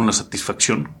vaya con la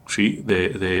satisfacción, ¿sí?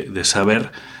 de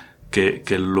saber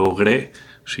que logré,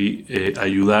 ¿sí?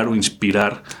 Ayudar o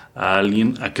inspirar a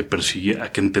alguien a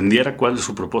que entendiera cuál es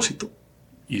su propósito,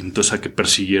 y entonces a que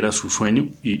persiguiera su sueño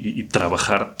y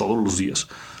trabajar todos los días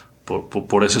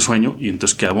por ese sueño, y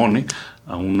entonces que abone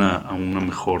a una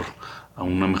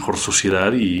mejor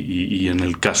sociedad y en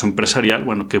el caso empresarial,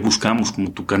 bueno, ¿qué buscamos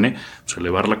como Tucané? Pues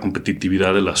elevar la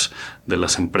competitividad de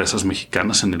las empresas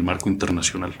mexicanas en el marco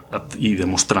internacional y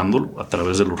demostrándolo a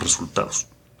través de los resultados.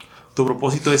 Tu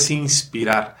propósito es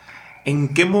inspirar.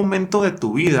 ¿En qué momento de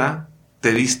tu vida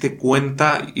te diste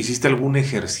cuenta, hiciste algún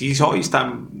ejercicio? Hoy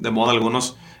están de moda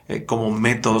algunos como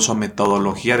métodos o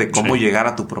metodología de cómo llegar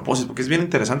a tu propósito, porque es bien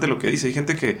interesante lo que dice. Hay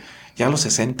gente que ya a los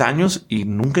 60 años y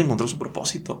nunca encontró su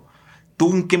propósito.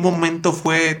 ¿Tú en qué momento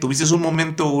tuviste un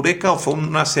momento eureka o fue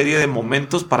una serie de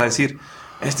momentos para decir,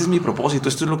 este es mi propósito,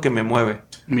 esto es lo que me mueve?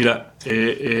 Mira,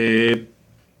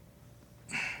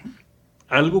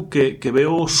 algo que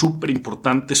veo súper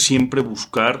importante, siempre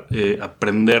buscar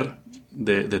aprender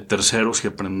de terceros y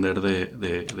aprender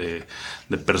de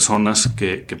personas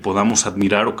que podamos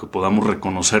admirar o que podamos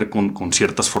reconocer con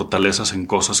ciertas fortalezas en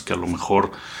cosas que a lo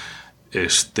mejor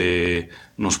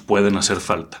nos pueden hacer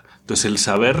falta. Entonces, el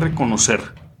saber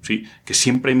reconocer, ¿sí? Que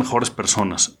siempre hay mejores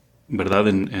personas, ¿verdad?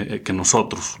 Que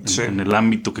nosotros, en el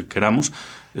ámbito que queramos,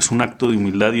 es un acto de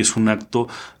humildad y es un acto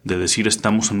de decir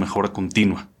estamos en mejora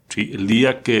continua. ¿Sí? El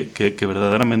día que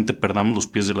verdaderamente perdamos los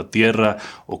pies de la tierra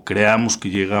o creamos que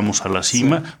llegamos a la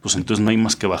cima, pues entonces no hay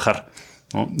más que bajar,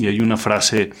 ¿no? Y hay una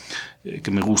frase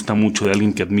que me gusta mucho de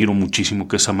alguien que admiro muchísimo,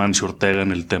 que es Amancio Ortega,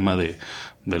 en el tema de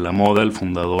la moda, el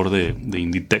fundador de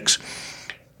Inditex.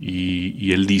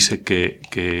 Y él dice que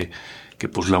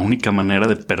pues la única manera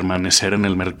de permanecer en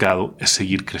el mercado es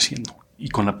seguir creciendo. Y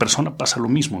con la persona pasa lo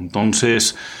mismo.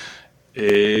 Entonces,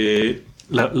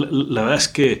 la verdad es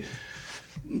que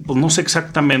pues no sé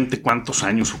exactamente cuántos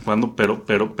años o cuándo,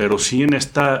 pero sí en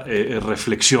esta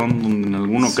reflexión donde en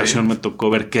alguna ocasión me tocó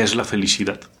ver qué es la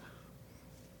felicidad.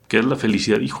 ¿Qué es la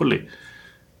felicidad? Híjole,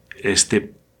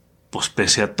 pues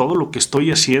pese a todo lo que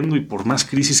estoy haciendo y por más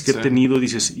crisis que he tenido,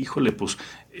 dices, híjole, pues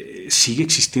sigue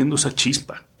existiendo esa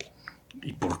chispa.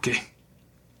 ¿Y por qué?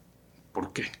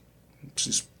 ¿Por qué?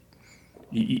 Entonces,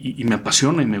 y me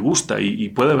apasiona y me gusta y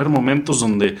puede haber momentos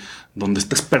donde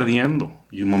estés perdiendo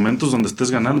y momentos donde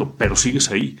estés ganando, pero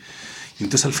sigues ahí. Y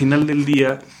entonces al final del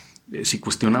día, si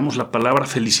cuestionamos la palabra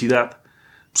felicidad,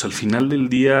 pues al final del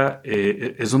día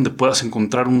es donde puedas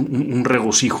encontrar un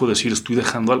regocijo, decir estoy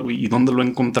dejando algo. ¿Y dónde lo he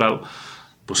encontrado?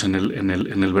 Pues en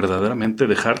el verdaderamente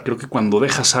dejar. Creo que cuando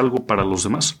dejas algo para los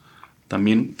demás,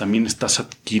 también estás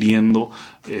adquiriendo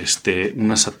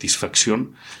una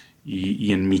satisfacción.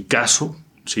 Y en mi caso,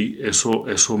 sí,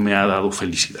 eso me ha dado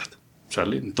felicidad,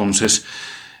 ¿sale? Entonces,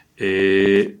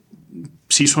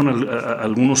 sí son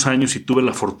algunos años y tuve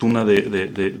la fortuna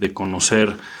de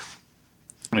conocer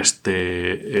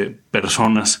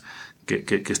personas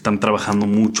que están trabajando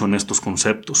mucho en estos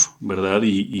conceptos, ¿verdad?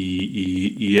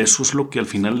 Y eso es lo que al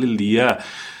final del día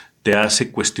te hace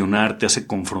cuestionar, te hace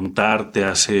confrontar, te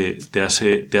hace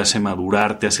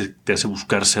madurar, te hace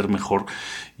buscar ser mejor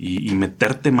y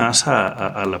meterte más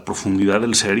a la profundidad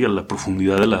del ser y a la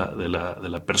profundidad de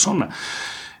la persona.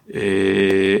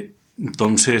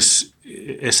 Entonces,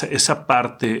 esa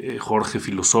parte, Jorge,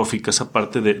 filosófica, esa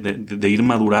parte de ir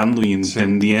madurando y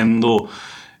entendiendo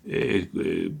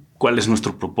cuál es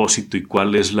nuestro propósito y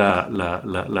cuál es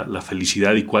la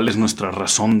felicidad y cuál es nuestra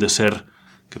razón de ser,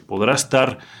 que podrá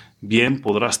estar bien,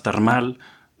 podrá estar mal,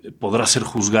 podrá ser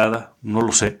juzgada, no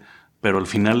lo sé, pero al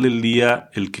final del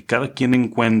día el que cada quien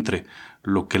encuentre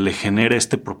lo que le genere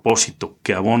este propósito,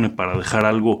 que abone para dejar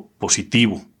algo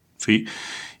positivo, ¿sí?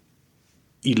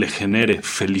 Y le genere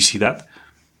felicidad,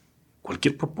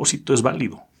 cualquier propósito es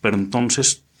válido, pero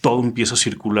entonces todo empieza a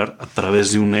circular a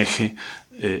través de un eje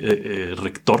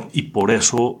rector y por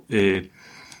eso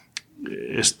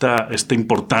esta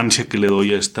importancia que le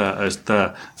doy a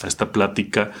esta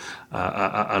plática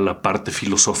a la parte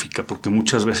filosófica, porque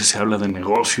muchas veces se habla de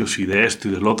negocios y de esto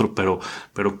y del otro,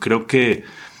 pero creo que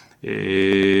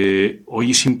hoy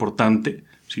es importante,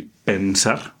 ¿sí?,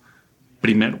 pensar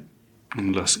primero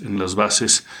en las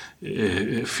bases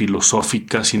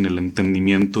filosóficas y en el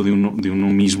entendimiento de uno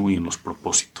mismo y en los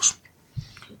propósitos.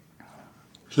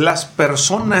 Las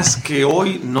personas que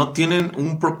hoy no tienen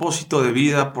un propósito de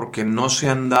vida porque no se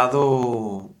han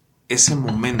dado ese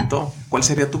momento, ¿cuál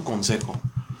sería tu consejo?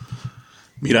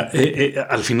 Mira,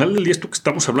 al final del día esto que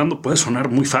estamos hablando puede sonar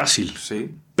muy fácil,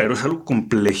 sí, pero es algo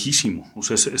complejísimo. O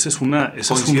sea, esa es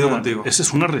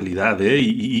una realidad,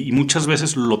 y muchas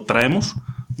veces lo traemos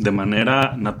de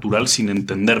manera natural sin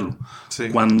entenderlo. Sí.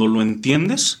 Cuando lo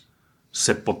entiendes,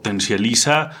 se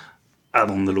potencializa a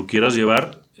donde lo quieras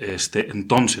llevar.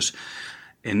 Entonces,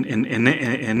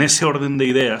 en ese orden de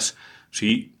ideas,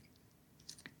 ¿sí?,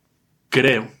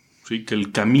 creo, ¿sí?, que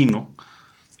el camino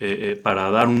para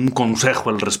dar un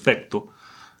consejo al respecto,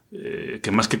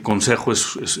 que más que consejo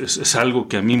es algo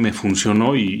que a mí me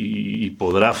funcionó y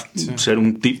podrá ser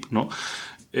un tip, ¿no?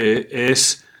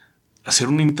 Es hacer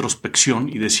una introspección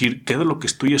y decir qué de lo que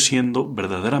estoy haciendo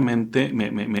verdaderamente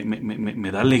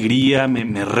me da alegría,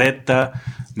 me reta,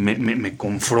 me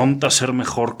confronta a ser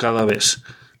mejor cada vez,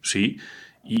 ¿sí?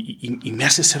 Y me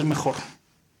hace ser mejor.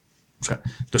 O sea,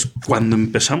 entonces, cuando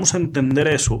empezamos a entender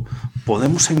eso,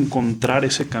 podemos encontrar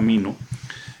ese camino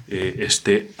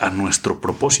a nuestro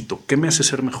propósito. ¿Qué me hace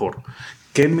ser mejor?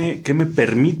 ¿Qué me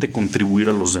permite contribuir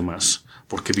a los demás?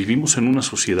 Porque vivimos en una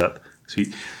sociedad,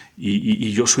 ¿sí?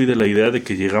 Y yo soy de la idea de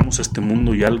que llegamos a este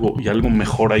mundo y algo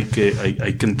mejor hay que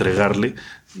entregarle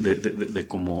de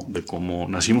cómo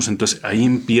nacimos. Entonces ahí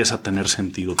empieza a tener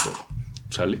sentido todo,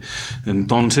 ¿sale?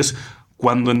 Entonces,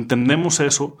 cuando entendemos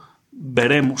eso,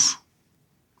 veremos,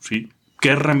 ¿sí?, qué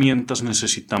herramientas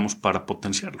necesitamos para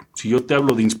potenciarlo. Si yo te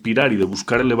hablo de inspirar y de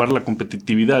buscar elevar la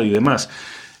competitividad y demás,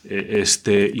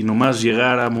 y nomás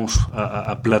llegáramos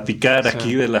a platicar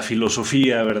aquí de la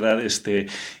filosofía, ¿verdad?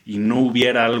 Y no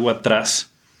hubiera algo atrás,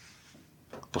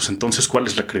 pues entonces, ¿cuál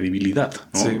es la credibilidad,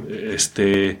 ¿no? Sí.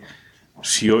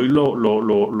 Si hoy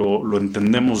lo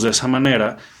entendemos de esa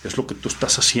manera, es lo que tú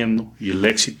estás haciendo y el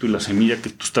éxito y la semilla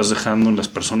que tú estás dejando en las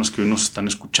personas que hoy nos están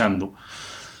escuchando,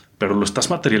 pero lo estás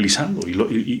materializando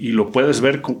y lo puedes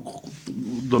ver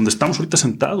donde estamos ahorita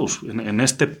sentados, en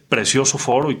este precioso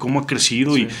foro y cómo ha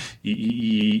crecido. Sí.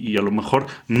 Y a lo mejor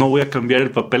no voy a cambiar el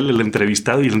papel del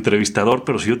entrevistado y el entrevistador,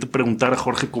 pero si yo te preguntara,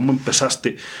 Jorge, ¿cómo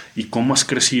empezaste y cómo has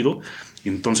crecido? Y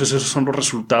entonces esos son los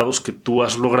resultados que tú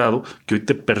has logrado, que hoy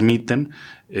te permiten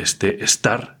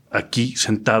estar aquí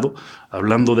sentado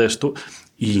hablando de esto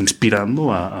e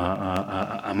inspirando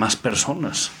a más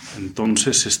personas.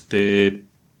 Entonces,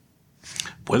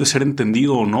 puede ser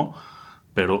entendido o no,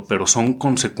 pero son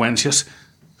consecuencias,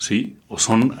 ¿sí? O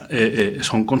son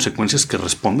consecuencias que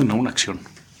responden a una acción.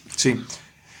 Sí.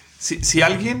 Si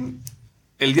alguien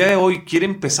el día de hoy quiere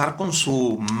empezar con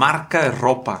su marca de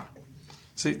ropa,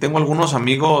 sí, tengo algunos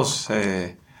amigos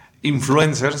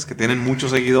influencers que tienen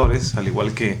muchos seguidores, al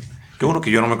igual que uno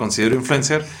que yo no me considero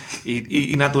influencer,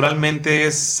 y naturalmente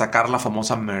es sacar la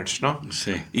famosa merch, ¿no?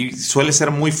 Sí. Y suele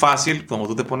ser muy fácil, como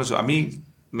tú te pones, a mí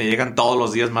me llegan todos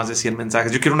los días más de 100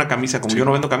 mensajes. Yo quiero una camisa, como yo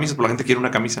no vendo camisas, pero la gente quiere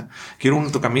una camisa. Quiero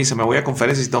tu camisa, me voy a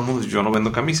conferencias y todo el mundo, yo no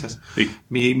vendo camisas. Sí.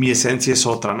 Mi esencia es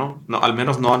otra, ¿no? Al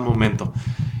menos no al momento.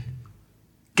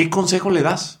 ¿Qué consejo le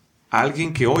das a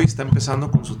alguien que hoy está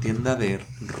empezando con su tienda de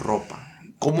ropa?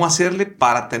 ¿Cómo hacerle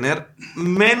para tener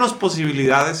menos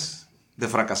posibilidades de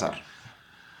fracasar?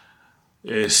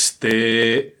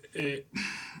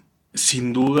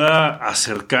 Sin duda,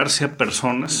 acercarse a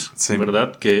personas, sí,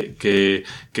 ¿verdad? Que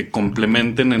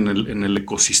complementen en el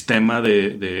ecosistema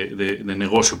de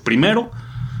negocio. Primero,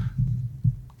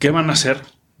 ¿qué van a hacer?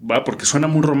 Porque suena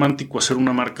muy romántico hacer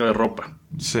una marca de ropa.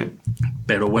 Sí.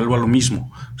 Pero vuelvo a lo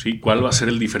mismo, ¿sí? ¿Cuál va a ser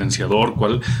el diferenciador?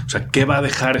 ¿Qué va a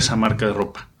dejar esa marca de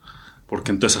ropa?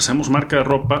 Porque entonces hacemos marca de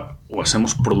ropa o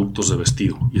hacemos productos de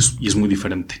vestido. Y es muy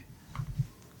diferente.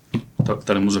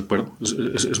 ¿Estaremos de acuerdo?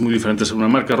 Es muy diferente hacer una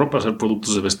marca de ropa a hacer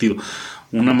productos de vestido.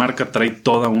 Una marca trae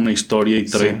toda una historia y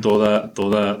trae toda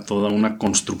una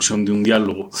construcción de un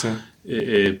diálogo. Sí.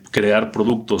 Crear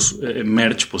productos,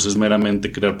 merch, pues es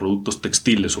meramente crear productos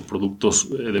textiles o productos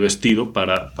de vestido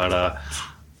para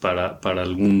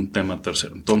algún tema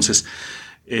tercero. Entonces,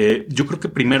 yo creo que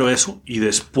primero eso, y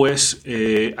después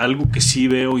algo que sí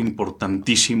veo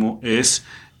importantísimo es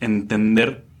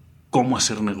entender cómo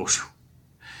hacer negocio.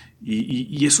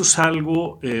 Y eso es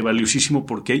algo valiosísimo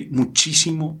porque hay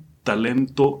muchísimo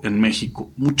talento en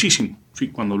México, muchísimo, ¿sí?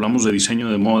 Cuando hablamos de diseño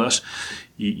de modas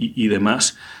y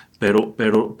demás, pero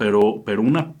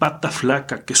una pata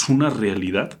flaca que es una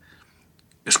realidad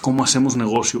es cómo hacemos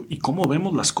negocio y cómo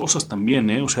vemos las cosas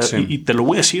también, ¿eh? O sea, sí. y te lo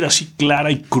voy a decir así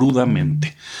clara y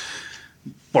crudamente,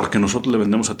 porque nosotros le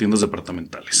vendemos a tiendas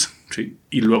departamentales, ¿sí?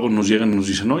 Y luego nos llegan y nos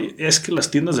dicen, oye, es que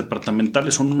las tiendas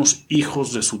departamentales son unos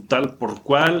hijos de su tal por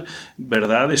cual,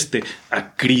 ¿verdad?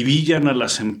 Acribillan a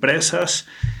las empresas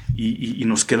y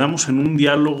nos quedamos en un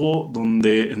diálogo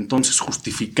donde entonces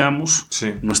justificamos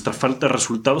nuestra falta de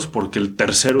resultados porque el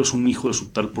tercero es un hijo de su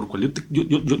tal por cual.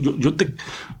 Yo te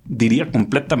diría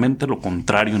completamente lo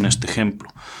contrario en este ejemplo.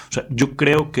 O sea, yo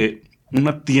creo que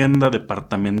una tienda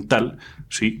departamental,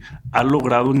 ¿sí?, ha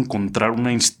logrado encontrar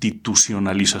una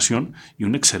institucionalización y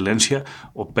una excelencia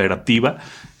operativa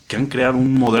que han creado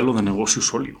un modelo de negocio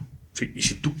sólido, ¿sí? Y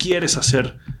si tú quieres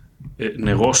hacer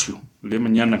negocio el día de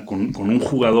mañana con un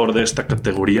jugador de esta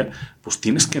categoría, pues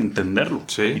tienes que entenderlo,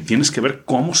 ¿sí? Y tienes que ver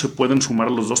cómo se pueden sumar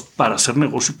los dos para hacer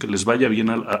negocio que les vaya bien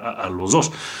a los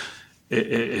dos.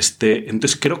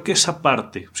 Entonces creo que esa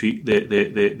parte, ¿sí?,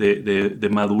 de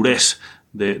madurez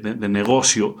de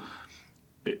negocio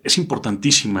es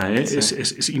importantísima, ¿eh? Sí.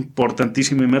 Es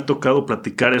importantísima, y me ha tocado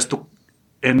platicar esto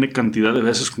N cantidad de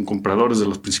veces con compradores de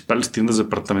las principales tiendas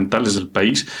departamentales del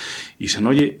país y dicen,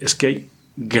 oye, es que hay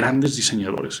grandes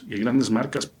diseñadores y hay grandes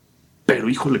marcas, pero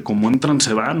híjole, como entran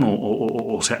se van,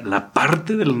 o sea, la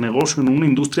parte del negocio en una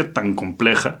industria tan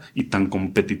compleja y tan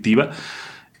competitiva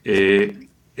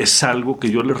es algo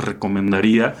que yo les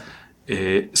recomendaría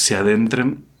se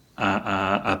adentren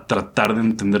a tratar de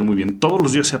entender muy bien. Todos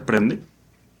los días se aprende,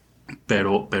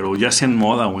 pero ya sea en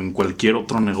moda o en cualquier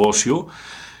otro negocio,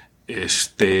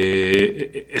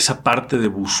 esa parte de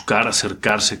buscar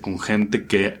acercarse con gente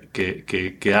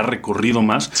que ha recorrido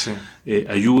más,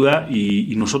 ayuda,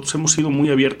 y nosotros hemos sido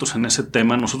muy abiertos en ese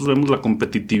tema. Nosotros vemos la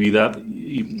competitividad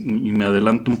y me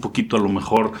adelanto un poquito, a lo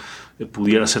mejor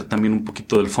pudiera ser también un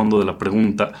poquito del fondo de la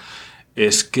pregunta.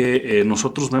 Es que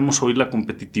nosotros vemos hoy la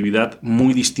competitividad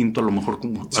muy distinto a lo mejor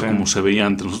como se veía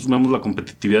antes. Nosotros vemos la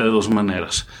competitividad de dos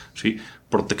maneras, ¿sí?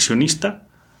 Proteccionista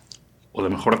o de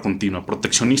mejora continua.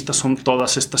 Proteccionistas son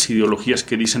todas estas ideologías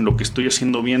que dicen lo que estoy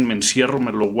haciendo bien, me encierro,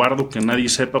 me lo guardo, que nadie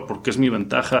sepa porque es mi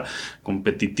ventaja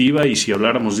competitiva, y si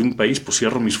habláramos de un país, pues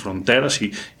cierro mis fronteras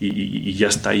y ya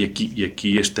está, y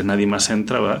aquí nadie más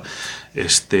entra, ¿va?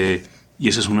 Y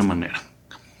esa es una manera.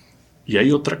 Y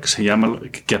hay otra que se llama,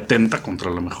 que atenta contra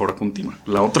la mejora continua.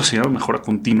 La otra se llama mejora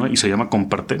continua y se llama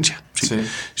compartencia, ¿sí? Sí.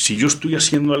 Si yo estoy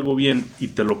haciendo algo bien y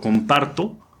te lo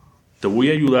comparto, te voy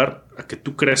a ayudar a que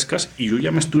tú crezcas, y yo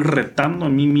ya me estoy retando a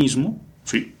mí mismo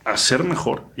 ¿sí? A ser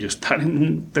mejor y estar en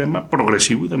un tema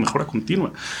progresivo y de mejora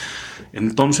continua.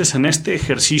 Entonces, en este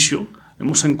ejercicio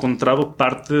hemos encontrado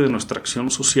parte de nuestra acción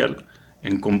social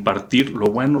en compartir lo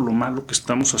bueno, lo malo que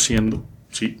estamos haciendo,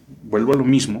 ¿sí? Vuelvo a lo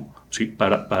mismo, ¿sí?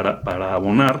 Para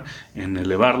abonar en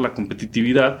elevar la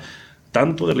competitividad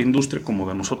tanto de la industria como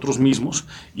de nosotros mismos,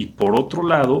 y por otro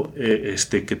lado,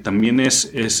 que también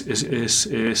es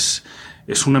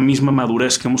una misma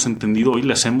madurez que hemos entendido hoy,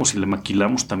 le hacemos y le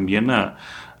maquilamos también a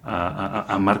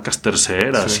marcas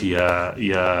terceras, sí,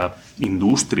 y a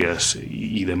industrias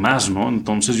y demás, ¿no?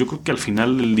 Entonces yo creo que al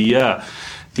final del día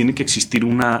tiene que existir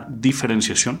una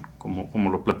diferenciación, como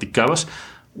lo platicabas,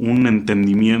 un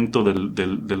entendimiento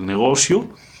del negocio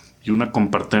y una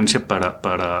compartencia para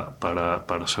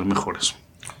ser mejores.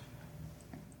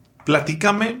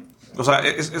 Platícame, o sea,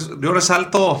 yo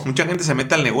resalto, mucha gente se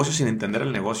mete al negocio sin entender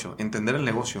el negocio.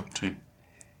 Sí.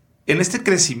 En este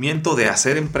crecimiento de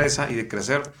hacer empresa y de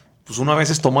crecer, pues uno a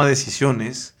veces toma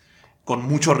decisiones con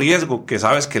mucho riesgo, que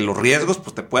sabes que los riesgos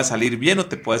pues te puede salir bien o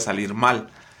te puede salir mal.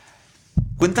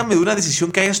 Cuéntame de una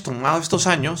decisión que hayas tomado estos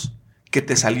años que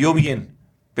te salió bien,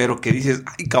 pero que dices,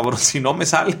 ay cabrón, si no me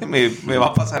sale, me va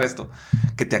a pasar esto.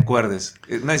 Que te acuerdes.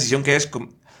 Es una decisión que hayas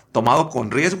tomado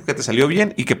con riesgo, que te salió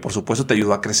bien y que por supuesto te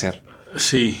ayudó a crecer.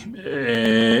 Sí.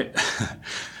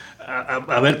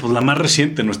 A ver, pues la más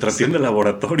reciente, nuestra tienda de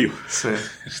laboratorio. Sí.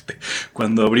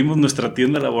 Cuando abrimos nuestra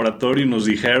tienda de laboratorio y nos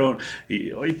dijeron,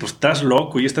 oye, pues estás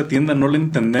loco y esta tienda no la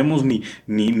entendemos ni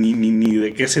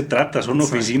de qué se trata. Son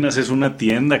oficinas, es una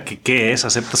tienda. ¿Qué es?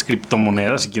 ¿Aceptas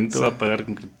criptomonedas? ¿Y quién te va a pagar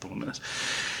con criptomonedas?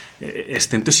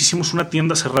 Entonces hicimos una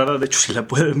tienda cerrada. De hecho, si la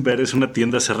pueden ver, es una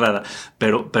tienda cerrada.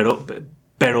 Pero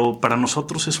para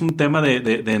nosotros es un tema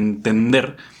de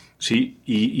entender, ¿sí?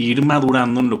 Y ir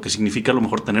madurando en lo que significa a lo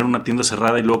mejor tener una tienda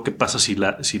cerrada y luego qué pasa si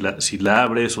la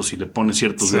abres o si le pones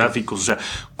ciertos gráficos. O sea,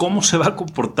 cómo se va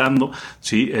comportando,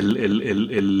 ¿sí?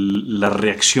 La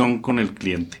reacción con el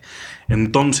cliente.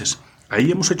 Entonces,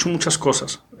 ahí hemos hecho muchas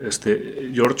cosas,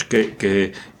 George,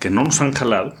 que no nos han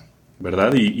jalado,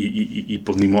 ¿verdad? Y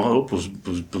pues ni modo, pues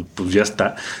ya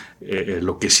está.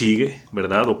 Lo que sigue,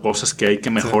 ¿verdad? O cosas que hay que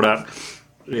mejorar.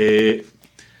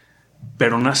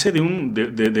 Pero nace de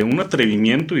un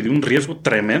atrevimiento y de un riesgo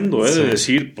tremendo, de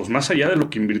decir, pues más allá de lo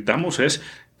que invirtamos es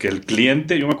que el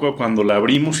cliente, yo me acuerdo cuando la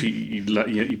abrimos y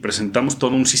presentamos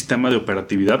todo un sistema de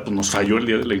operatividad, pues nos falló el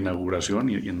día de la inauguración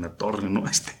y en la torre, ¿no?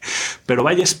 Pero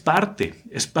vaya, es parte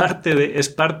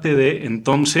de,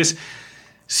 entonces,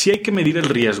 sí hay que medir el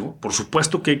riesgo, por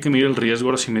supuesto que hay que medir el riesgo.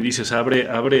 Ahora si me dices,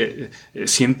 abre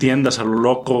 100 tiendas a lo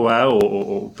loco, ¿va?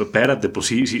 O espérate, pues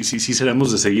sí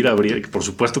debemos de seguir abriendo. Por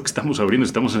supuesto que estamos abriendo,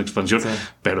 estamos en expansión,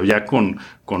 pero ya con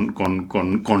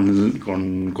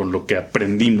lo que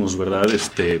aprendimos, ¿verdad?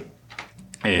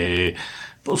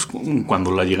 Pues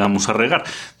cuando la llegamos a regar.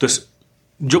 Entonces,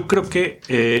 yo creo que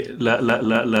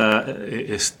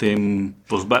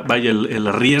pues vaya, el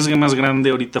arriesgue más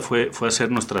grande ahorita fue hacer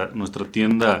nuestra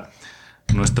tienda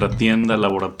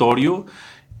laboratorio,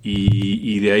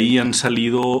 y de ahí han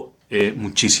salido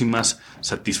muchísimas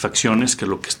satisfacciones, que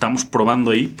lo que estamos probando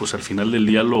ahí, pues al final del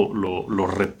día lo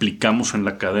replicamos en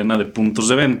la cadena de puntos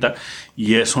de venta,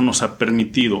 y eso nos ha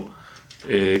permitido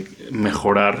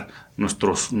mejorar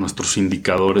nuestros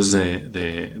indicadores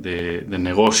de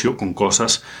negocio con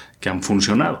cosas que han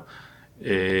funcionado.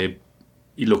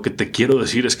 Y lo que te quiero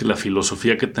decir es que la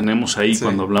filosofía que tenemos ahí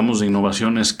cuando hablamos de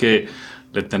innovación es que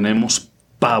le tenemos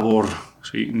pavor,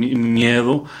 ¿sí?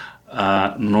 Miedo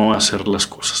a no hacer las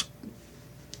cosas.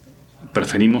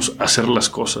 Preferimos hacer las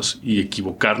cosas y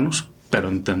equivocarnos, pero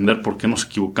entender por qué nos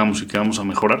equivocamos y qué vamos a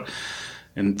mejorar.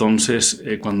 Entonces,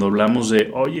 cuando hablamos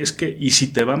de, oye, es que, y si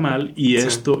te va mal, y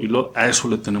esto, a eso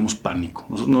le tenemos pánico.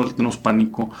 Nosotros no le tenemos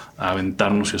pánico a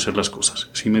aventarnos y hacer las cosas.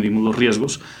 Sí medimos los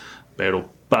riesgos, pero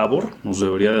pavor nos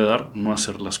debería de dar no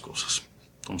hacer las cosas.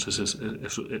 Entonces,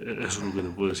 eso es lo que te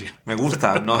puedo decir. Me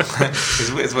gusta, ¿no?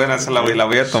 Es buena, esa la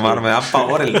voy a tomar. Me da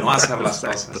pavor el no hacer las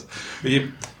cosas.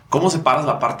 Oye, ¿cómo separas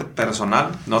la parte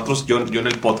personal? Nosotros, yo en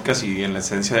el podcast y en la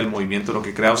esencia del movimiento, lo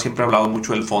que he creado, siempre he hablado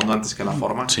mucho del fondo antes que la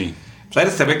forma. Sí. O sea,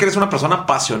 te ve que eres una persona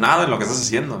apasionada en lo que estás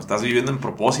haciendo. Estás viviendo en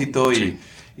propósito y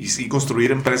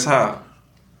construir empresa.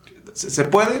 ¿Se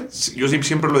puede? Yo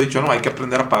siempre lo he dicho, ¿no? Hay que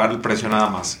aprender a pagar el precio nada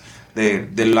más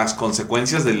de las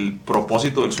consecuencias del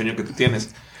propósito del sueño que tú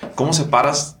tienes. ¿Cómo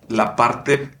separas la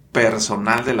parte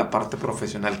personal de la parte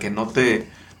profesional? Que no te...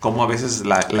 Como a veces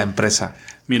la empresa.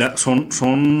 Mira,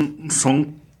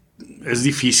 es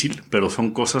difícil, pero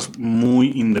son cosas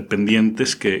muy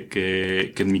independientes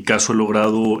que en mi caso he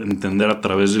logrado entender a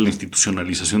través de la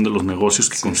institucionalización de los negocios,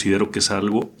 que considero que es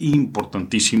algo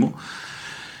importantísimo.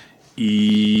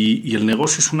 y el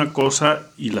negocio es una cosa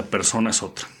y la persona es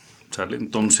otra, ¿sale?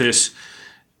 Entonces,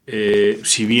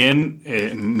 si bien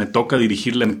me toca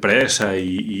dirigir la empresa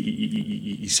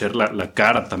y ser la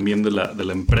cara también de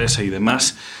la empresa y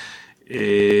demás,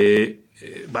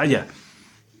 vaya,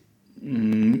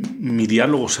 mi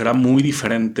diálogo será muy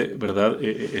diferente, ¿verdad?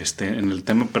 En el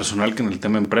tema personal que en el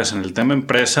tema empresa. En el tema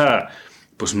empresa,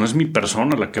 pues no es mi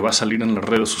persona la que va a salir en las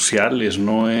redes sociales,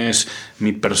 no es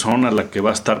mi persona la que va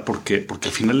a estar, porque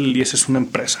al final del día es una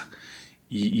empresa.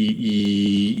 Y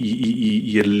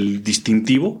el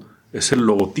distintivo es el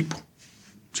logotipo,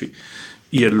 ¿sí?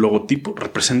 Y el logotipo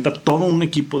representa todo un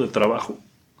equipo de trabajo,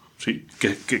 ¿sí?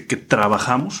 que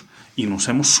trabajamos y nos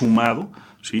hemos sumado,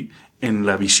 ¿sí? En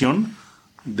la visión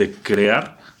de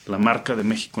crear la marca de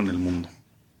México en el mundo,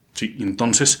 ¿sí?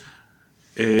 Entonces,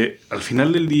 al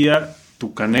final del día,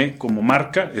 Tucané como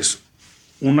marca es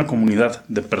una comunidad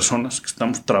de personas que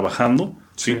estamos trabajando,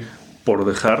 ¿sí? Por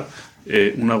dejar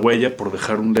una huella, por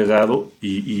dejar un legado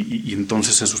y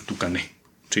entonces eso es Tucané,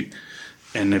 ¿sí?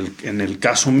 En el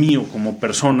caso mío como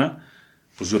persona,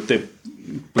 pues yo te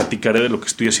platicaré de lo que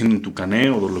estoy haciendo en Tucané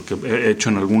o de lo que he hecho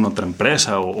en alguna otra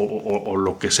empresa o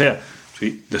lo que sea,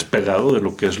 ¿sí? Despegado de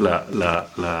lo que es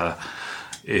la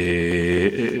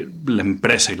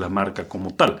empresa y la marca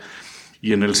como tal.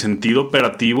 Y en el sentido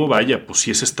operativo, vaya, pues sí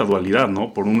es esta dualidad,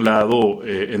 ¿no? Por un lado,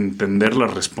 entender la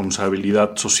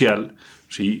responsabilidad social,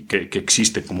 ¿sí? que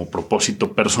existe como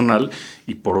propósito personal,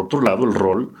 y por otro lado el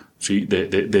rol, ¿sí?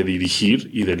 de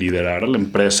dirigir y de liderar a la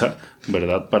empresa,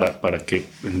 ¿verdad? Para que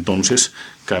entonces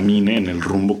camine en el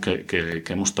rumbo que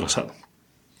hemos trazado.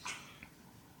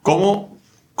 ¿Cómo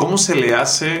se le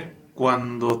hace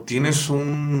cuando tienes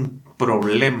un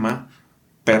problema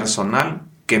personal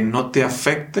que no te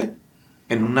afecte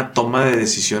en una toma de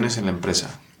decisiones en la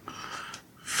empresa?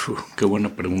 Qué buena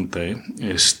pregunta, ¿eh?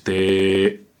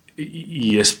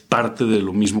 Y es parte de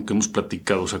lo mismo que hemos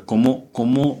platicado. O sea,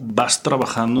 cómo vas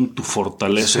trabajando en tu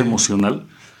fortaleza emocional,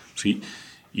 ¿sí?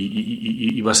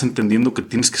 Y vas entendiendo que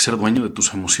tienes que ser dueño de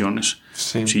tus emociones,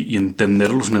 ¿sí? Y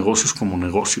entender los negocios como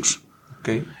negocios.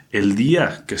 Okay. El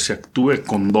día que se actúe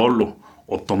con dolo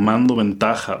o tomando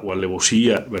ventaja o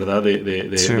alevosía, ¿verdad?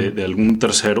 De algún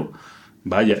tercero,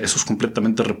 vaya, eso es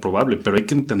completamente reprobable, pero hay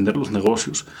que entender los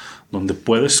negocios donde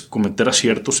puedes cometer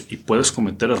aciertos y puedes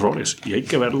cometer errores, y hay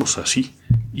que verlos así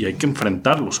y hay que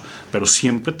enfrentarlos, pero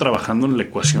siempre trabajando en la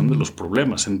ecuación de los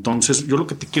problemas. Entonces, yo lo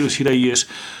que te quiero decir ahí es,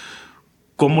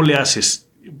 ¿cómo le haces?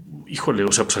 Híjole,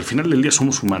 o sea, pues al final del día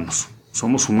somos humanos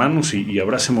y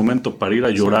habrá ese momento para ir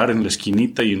a llorar en la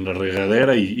esquinita y en la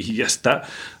regadera y ya está,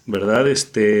 ¿verdad?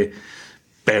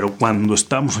 Pero cuando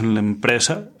estamos en la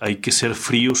empresa hay que ser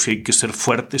fríos y hay que ser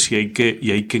fuertes y hay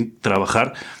que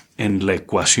trabajar en la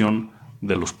ecuación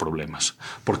de los problemas.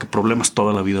 Porque problemas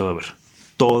toda la vida va a haber.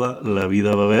 Toda la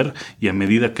vida va a haber, y a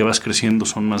medida que vas creciendo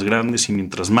son más grandes, y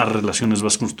mientras más relaciones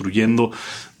vas construyendo,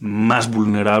 más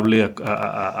vulnerable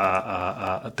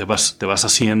te vas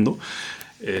haciendo.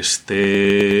 Entonces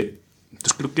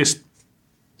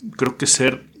creo que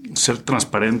ser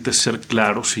transparentes, ser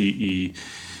claros y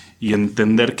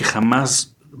entender que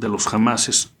jamás de los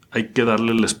jamases hay que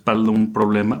darle la espalda a un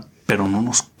problema, pero no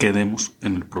nos quedemos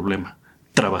en el problema.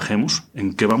 Trabajemos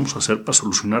en qué vamos a hacer para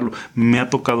solucionarlo. Me ha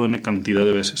tocado N cantidad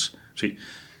de veces, ¿sí?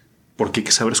 Porque hay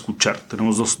que saber escuchar.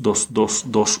 Tenemos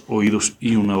dos oídos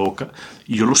y una boca.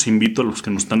 Y yo los invito a los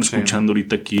que nos están escuchando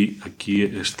ahorita aquí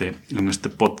en este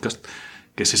podcast,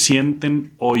 que se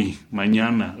sienten hoy,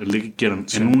 mañana, el día que quieran,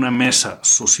 en una mesa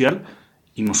social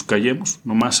y nos callemos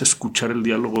nomás a escuchar el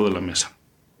diálogo de la mesa.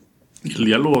 Y el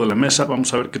diálogo de la mesa,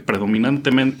 vamos a ver que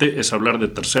predominantemente es hablar de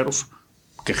terceros,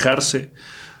 quejarse,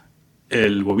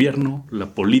 el gobierno, la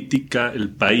política, el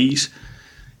país.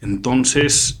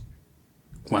 Entonces,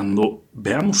 cuando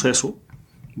veamos eso,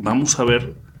 vamos a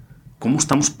ver cómo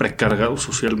estamos precargados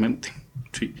socialmente,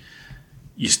 ¿sí?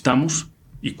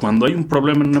 Y cuando hay un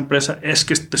problema en una empresa, es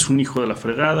que este es un hijo de la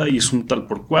fregada y es un tal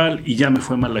por cual y ya me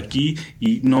fue mal aquí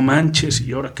y no manches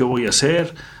y ahora qué voy a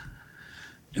hacer.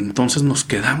 Entonces nos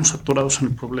quedamos atorados en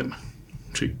el problema,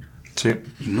 ¿sí?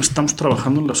 Y no estamos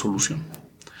trabajando en la solución.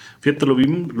 Fíjate, lo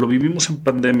vivimos en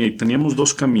pandemia y teníamos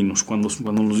dos caminos. Cuando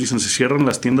nos dicen se cierran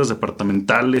las tiendas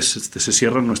departamentales, se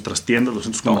cierran nuestras tiendas, los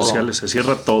centros comerciales, se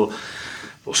cierra todo.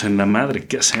 Pues en la madre,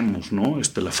 ¿qué hacemos, no?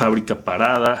 La fábrica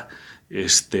parada.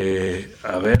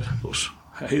 A ver, pues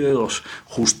hay de dos.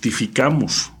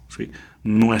 Justificamos, ¿sí?,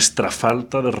 nuestra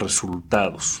falta de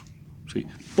resultados, ¿sí?,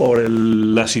 por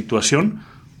la situación.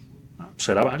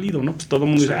 Será válido, ¿no? Pues todo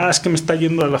el mundo dice, es que me está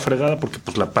yendo a la fregada porque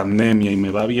pues la pandemia y me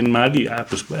va bien mal y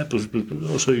pues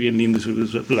yo soy bien lindo,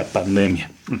 la pandemia.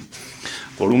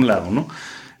 Por un lado, ¿no?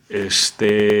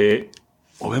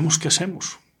 o vemos qué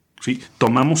hacemos. ¿Sí?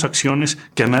 Tomamos acciones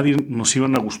que a nadie nos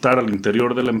iban a gustar al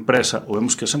interior de la empresa, o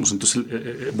vemos qué hacemos. Entonces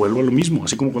vuelvo a lo mismo,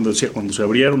 así como cuando se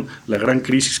abrieron la gran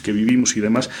crisis que vivimos y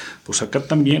demás, pues acá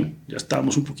también ya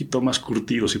estábamos un poquito más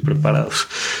curtidos y preparados.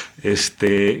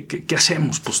 ¿Qué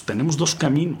hacemos? Pues tenemos dos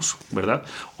caminos, ¿verdad?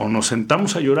 O nos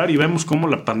sentamos a llorar y vemos cómo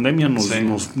la pandemia nos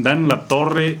da en la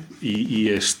torre y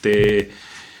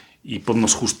pues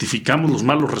nos justificamos los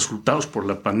malos resultados por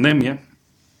la pandemia,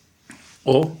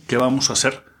 o ¿qué vamos a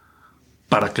hacer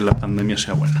para que la pandemia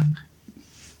sea buena?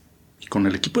 Y con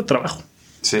el equipo de trabajo.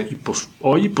 Sí. Y pues,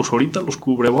 ahorita los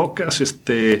cubrebocas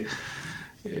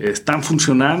están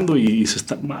funcionando y se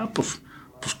están... pues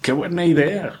qué buena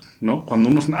idea, ¿no? Cuando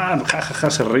unos,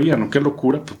 se reían, ¿no? Qué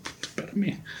locura, pues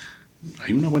espérame,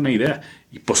 hay una buena idea.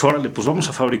 Y pues órale, pues vamos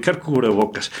a fabricar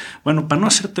cubrebocas. Bueno, para no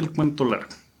hacerte el cuento largo,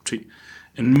 ¿sí?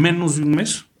 En menos de un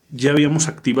mes ya habíamos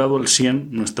activado al 100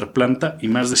 nuestra planta y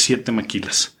más de 7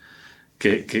 maquilas.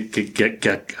 Que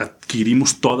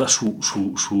adquirimos toda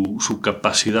su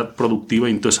capacidad productiva,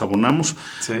 y entonces abonamos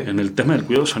en el tema del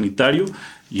cuidado sanitario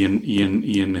y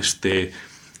en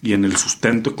el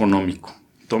sustento económico.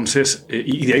 Entonces,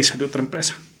 y de ahí salió otra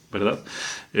empresa, ¿verdad?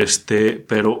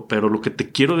 Pero lo que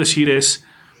te quiero decir es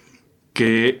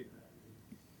que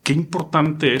qué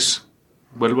importante es,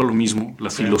 vuelvo a lo mismo,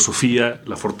 la filosofía,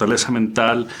 la fortaleza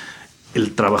mental,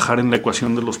 el trabajar en la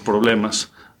ecuación de los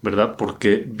problemas, ¿verdad?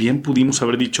 Porque bien pudimos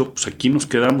haber dicho, pues aquí nos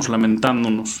quedamos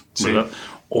lamentándonos, ¿verdad?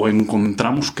 O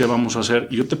encontramos qué vamos a hacer.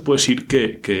 Y yo te puedo decir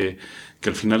que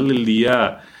al final del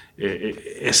día,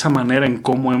 esa manera en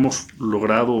cómo hemos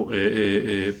logrado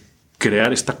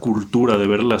crear esta cultura de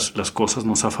ver las cosas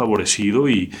nos ha favorecido,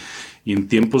 y en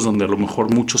tiempos donde a lo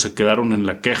mejor muchos se quedaron en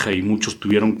la queja y muchos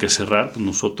tuvieron que cerrar, pues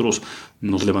nosotros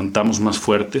nos levantamos más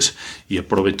fuertes y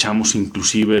aprovechamos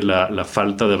inclusive la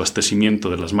falta de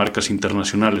abastecimiento de las marcas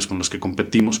internacionales con las que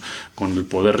competimos, con el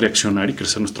poder reaccionar y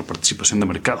crecer nuestra participación de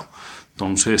mercado.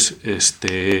 Entonces,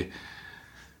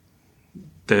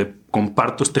 te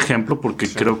comparto este ejemplo porque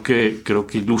creo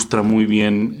que ilustra muy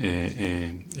bien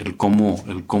el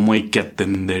cómo hay que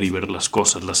atender y ver las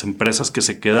cosas. Las empresas que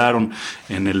se quedaron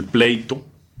en el pleito,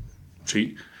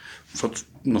 ¿sí? Nosotros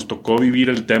nos tocó vivir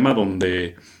el tema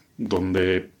donde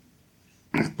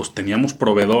pues teníamos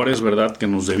proveedores, ¿verdad?, que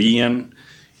nos debían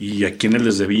y a quienes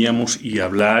les debíamos, y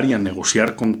hablar y a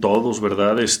negociar con todos,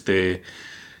 ¿verdad?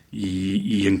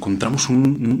 Y encontramos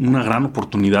una gran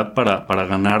oportunidad para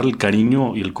ganar el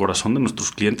cariño y el corazón de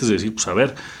nuestros clientes, de decir, pues a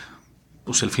ver,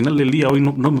 pues al final del día hoy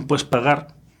no me puedes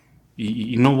pagar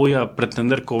y no voy a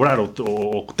pretender cobrar,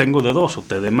 o tengo de dos, o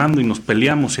te demando y nos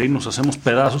peleamos y ahí nos hacemos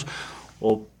pedazos,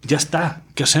 o ya está,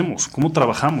 ¿qué hacemos? ¿Cómo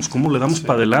trabajamos? ¿Cómo le damos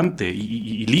para adelante?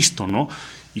 Y listo, ¿no?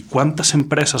 ¿Y cuántas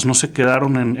empresas no se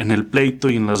quedaron en el pleito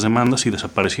y en las demandas y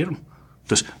desaparecieron?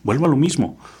 Entonces, vuelvo a lo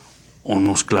mismo. O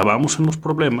nos clavamos en los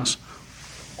problemas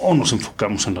o nos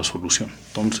enfocamos en la solución.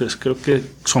 Entonces creo que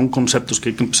son conceptos que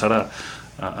hay que empezar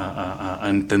a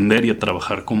entender y a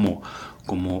trabajar como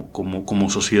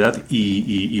sociedad,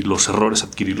 y los errores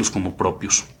adquirirlos como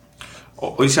propios.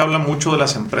 Hoy se habla mucho de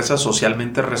las empresas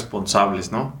socialmente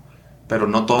responsables, ¿no? Pero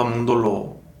no todo el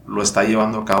mundo lo está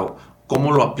llevando a cabo.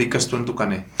 ¿Cómo lo aplicas tú en tu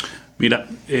Tucané? Mira,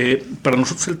 para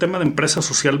nosotros el tema de empresa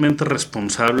socialmente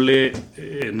responsable,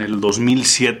 en el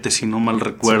 2007, si no mal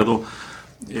recuerdo,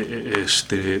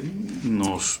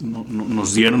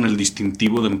 nos dieron el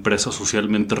distintivo de empresa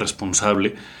socialmente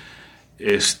responsable,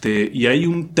 y hay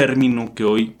un término que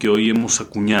hoy hemos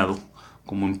acuñado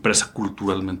como empresa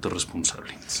culturalmente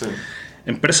responsable. Sí.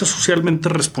 Empresa socialmente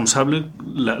responsable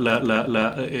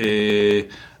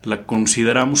la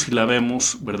consideramos y la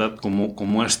vemos, ¿verdad?,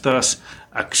 como estas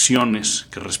acciones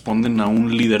que responden a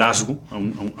un liderazgo, a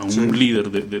un líder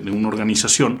de una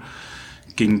organización,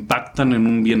 que impactan en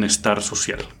un bienestar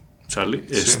social, ¿sale?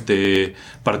 Sí.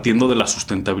 Partiendo de la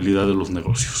sustentabilidad de los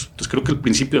negocios. Entonces creo que el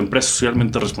principio de empresa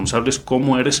socialmente responsable es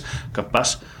cómo eres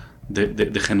capaz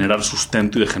de generar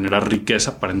sustento y de generar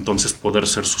riqueza para entonces poder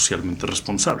ser socialmente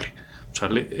responsable,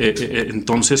 ¿sale?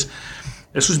 Entonces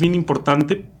eso es bien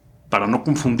importante para no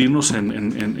confundirnos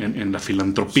en la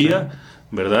filantropía, sí,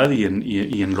 ¿verdad? Y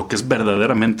en lo que es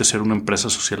verdaderamente ser una empresa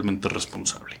socialmente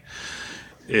responsable.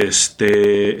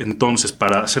 Entonces,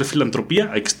 para hacer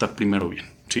filantropía hay que estar primero bien,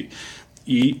 ¿sí?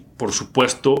 Y, por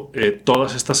supuesto,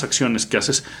 todas estas acciones que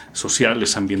haces,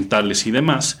 sociales, ambientales y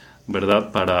demás,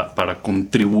 ¿verdad?, para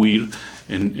contribuir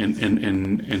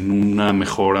en una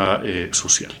mejora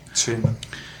social. Sí.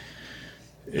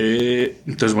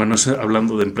 Entonces, bueno,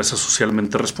 hablando de empresas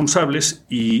socialmente responsables,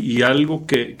 y algo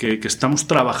que estamos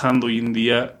trabajando hoy en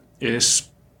día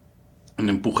es en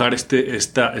empujar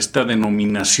esta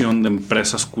denominación de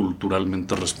empresas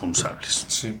culturalmente responsables.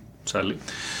 Sí. ¿Sale?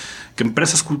 Que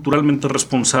empresas culturalmente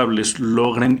responsables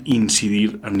logren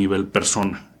incidir a nivel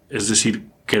persona, es decir,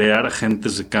 crear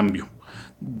agentes de cambio.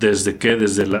 ¿Desde qué?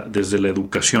 Desde la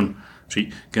educación. ¿Sí?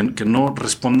 Que no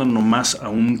respondan nomás a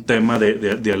un tema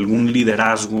de algún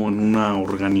liderazgo en una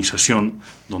organización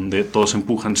donde todos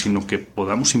empujan, sino que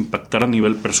podamos impactar a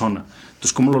nivel persona.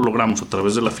 Entonces, ¿cómo lo logramos? A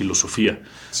través de la filosofía,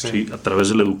 ¿sí? A través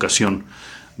de la educación,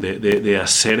 de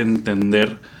hacer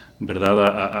entender,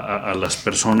 ¿verdad?, a las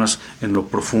personas en lo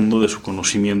profundo de su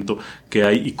conocimiento que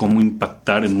hay y cómo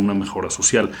impactar en una mejora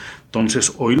social.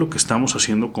 Entonces, hoy lo que estamos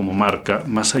haciendo como marca,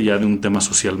 más allá de un tema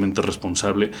socialmente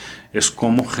responsable, es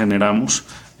cómo generamos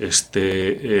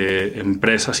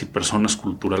empresas y personas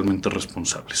culturalmente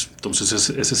responsables. Entonces,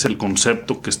 ese es el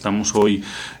concepto que estamos hoy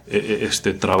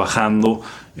trabajando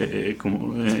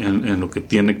en lo que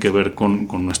tiene que ver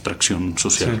con nuestra acción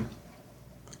social. Sí.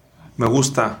 Me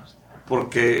gusta,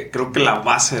 porque creo que la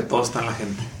base de todo está en la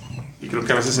gente. Y creo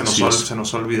que a veces se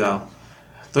nos ha olvidado.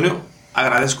 Antonio,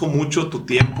 agradezco mucho tu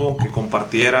tiempo, que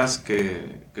compartieras,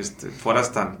 que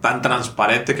fueras tan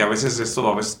transparente, que a veces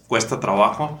cuesta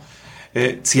trabajo.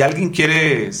 Si alguien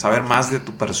quiere saber más de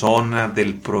tu persona,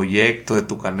 del proyecto, de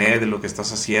tu Canet, de lo que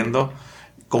estás haciendo,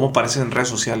 ¿cómo aparece en redes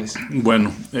sociales?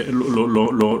 Bueno,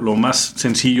 lo más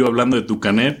sencillo, hablando de tu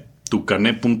Canet,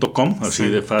 tucanet.com, así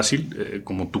de fácil,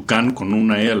 como Tucan con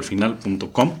una E al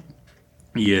final.com,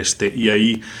 y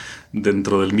ahí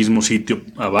dentro del mismo sitio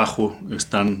abajo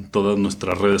están todas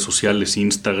nuestras redes sociales,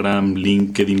 Instagram,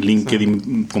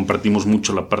 LinkedIn, compartimos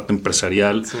mucho la parte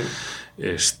empresarial,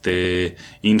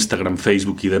 Instagram,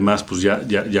 Facebook y demás, pues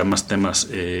ya más temas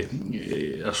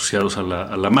asociados a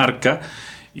la marca,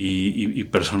 y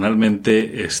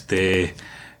personalmente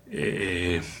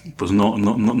pues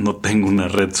no tengo una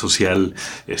red social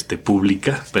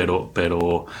pública, pero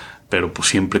pues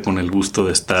siempre con el gusto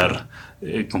de estar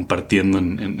compartiendo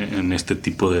en este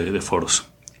tipo de foros.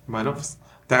 Bueno, pues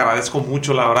te agradezco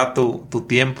mucho, la verdad, tu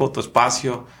tiempo, tu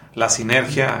espacio, la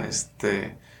sinergia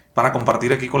para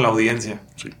compartir aquí con la audiencia.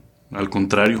 Sí. Al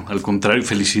contrario,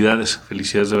 felicidades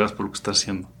de verdad por lo que estás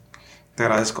haciendo. Te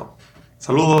agradezco.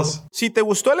 Saludos. Si te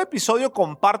gustó el episodio,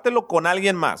 compártelo con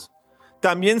alguien más.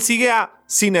 También sigue a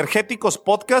Sinergéticos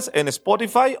Podcast en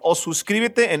Spotify o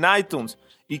suscríbete en iTunes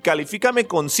y califícame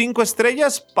con 5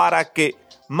 estrellas para que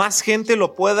más gente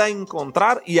lo pueda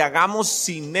encontrar y hagamos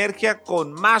sinergia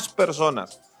con más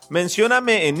personas.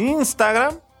 Mencióname en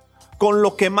Instagram con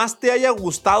lo que más te haya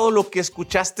gustado lo que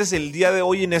escuchaste el día de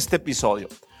hoy en este episodio,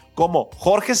 como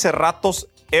Jorge Serratos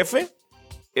F.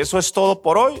 Eso es todo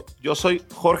por hoy. Yo soy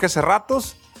Jorge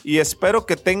Serratos y espero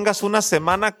que tengas una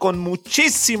semana con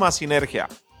muchísima sinergia.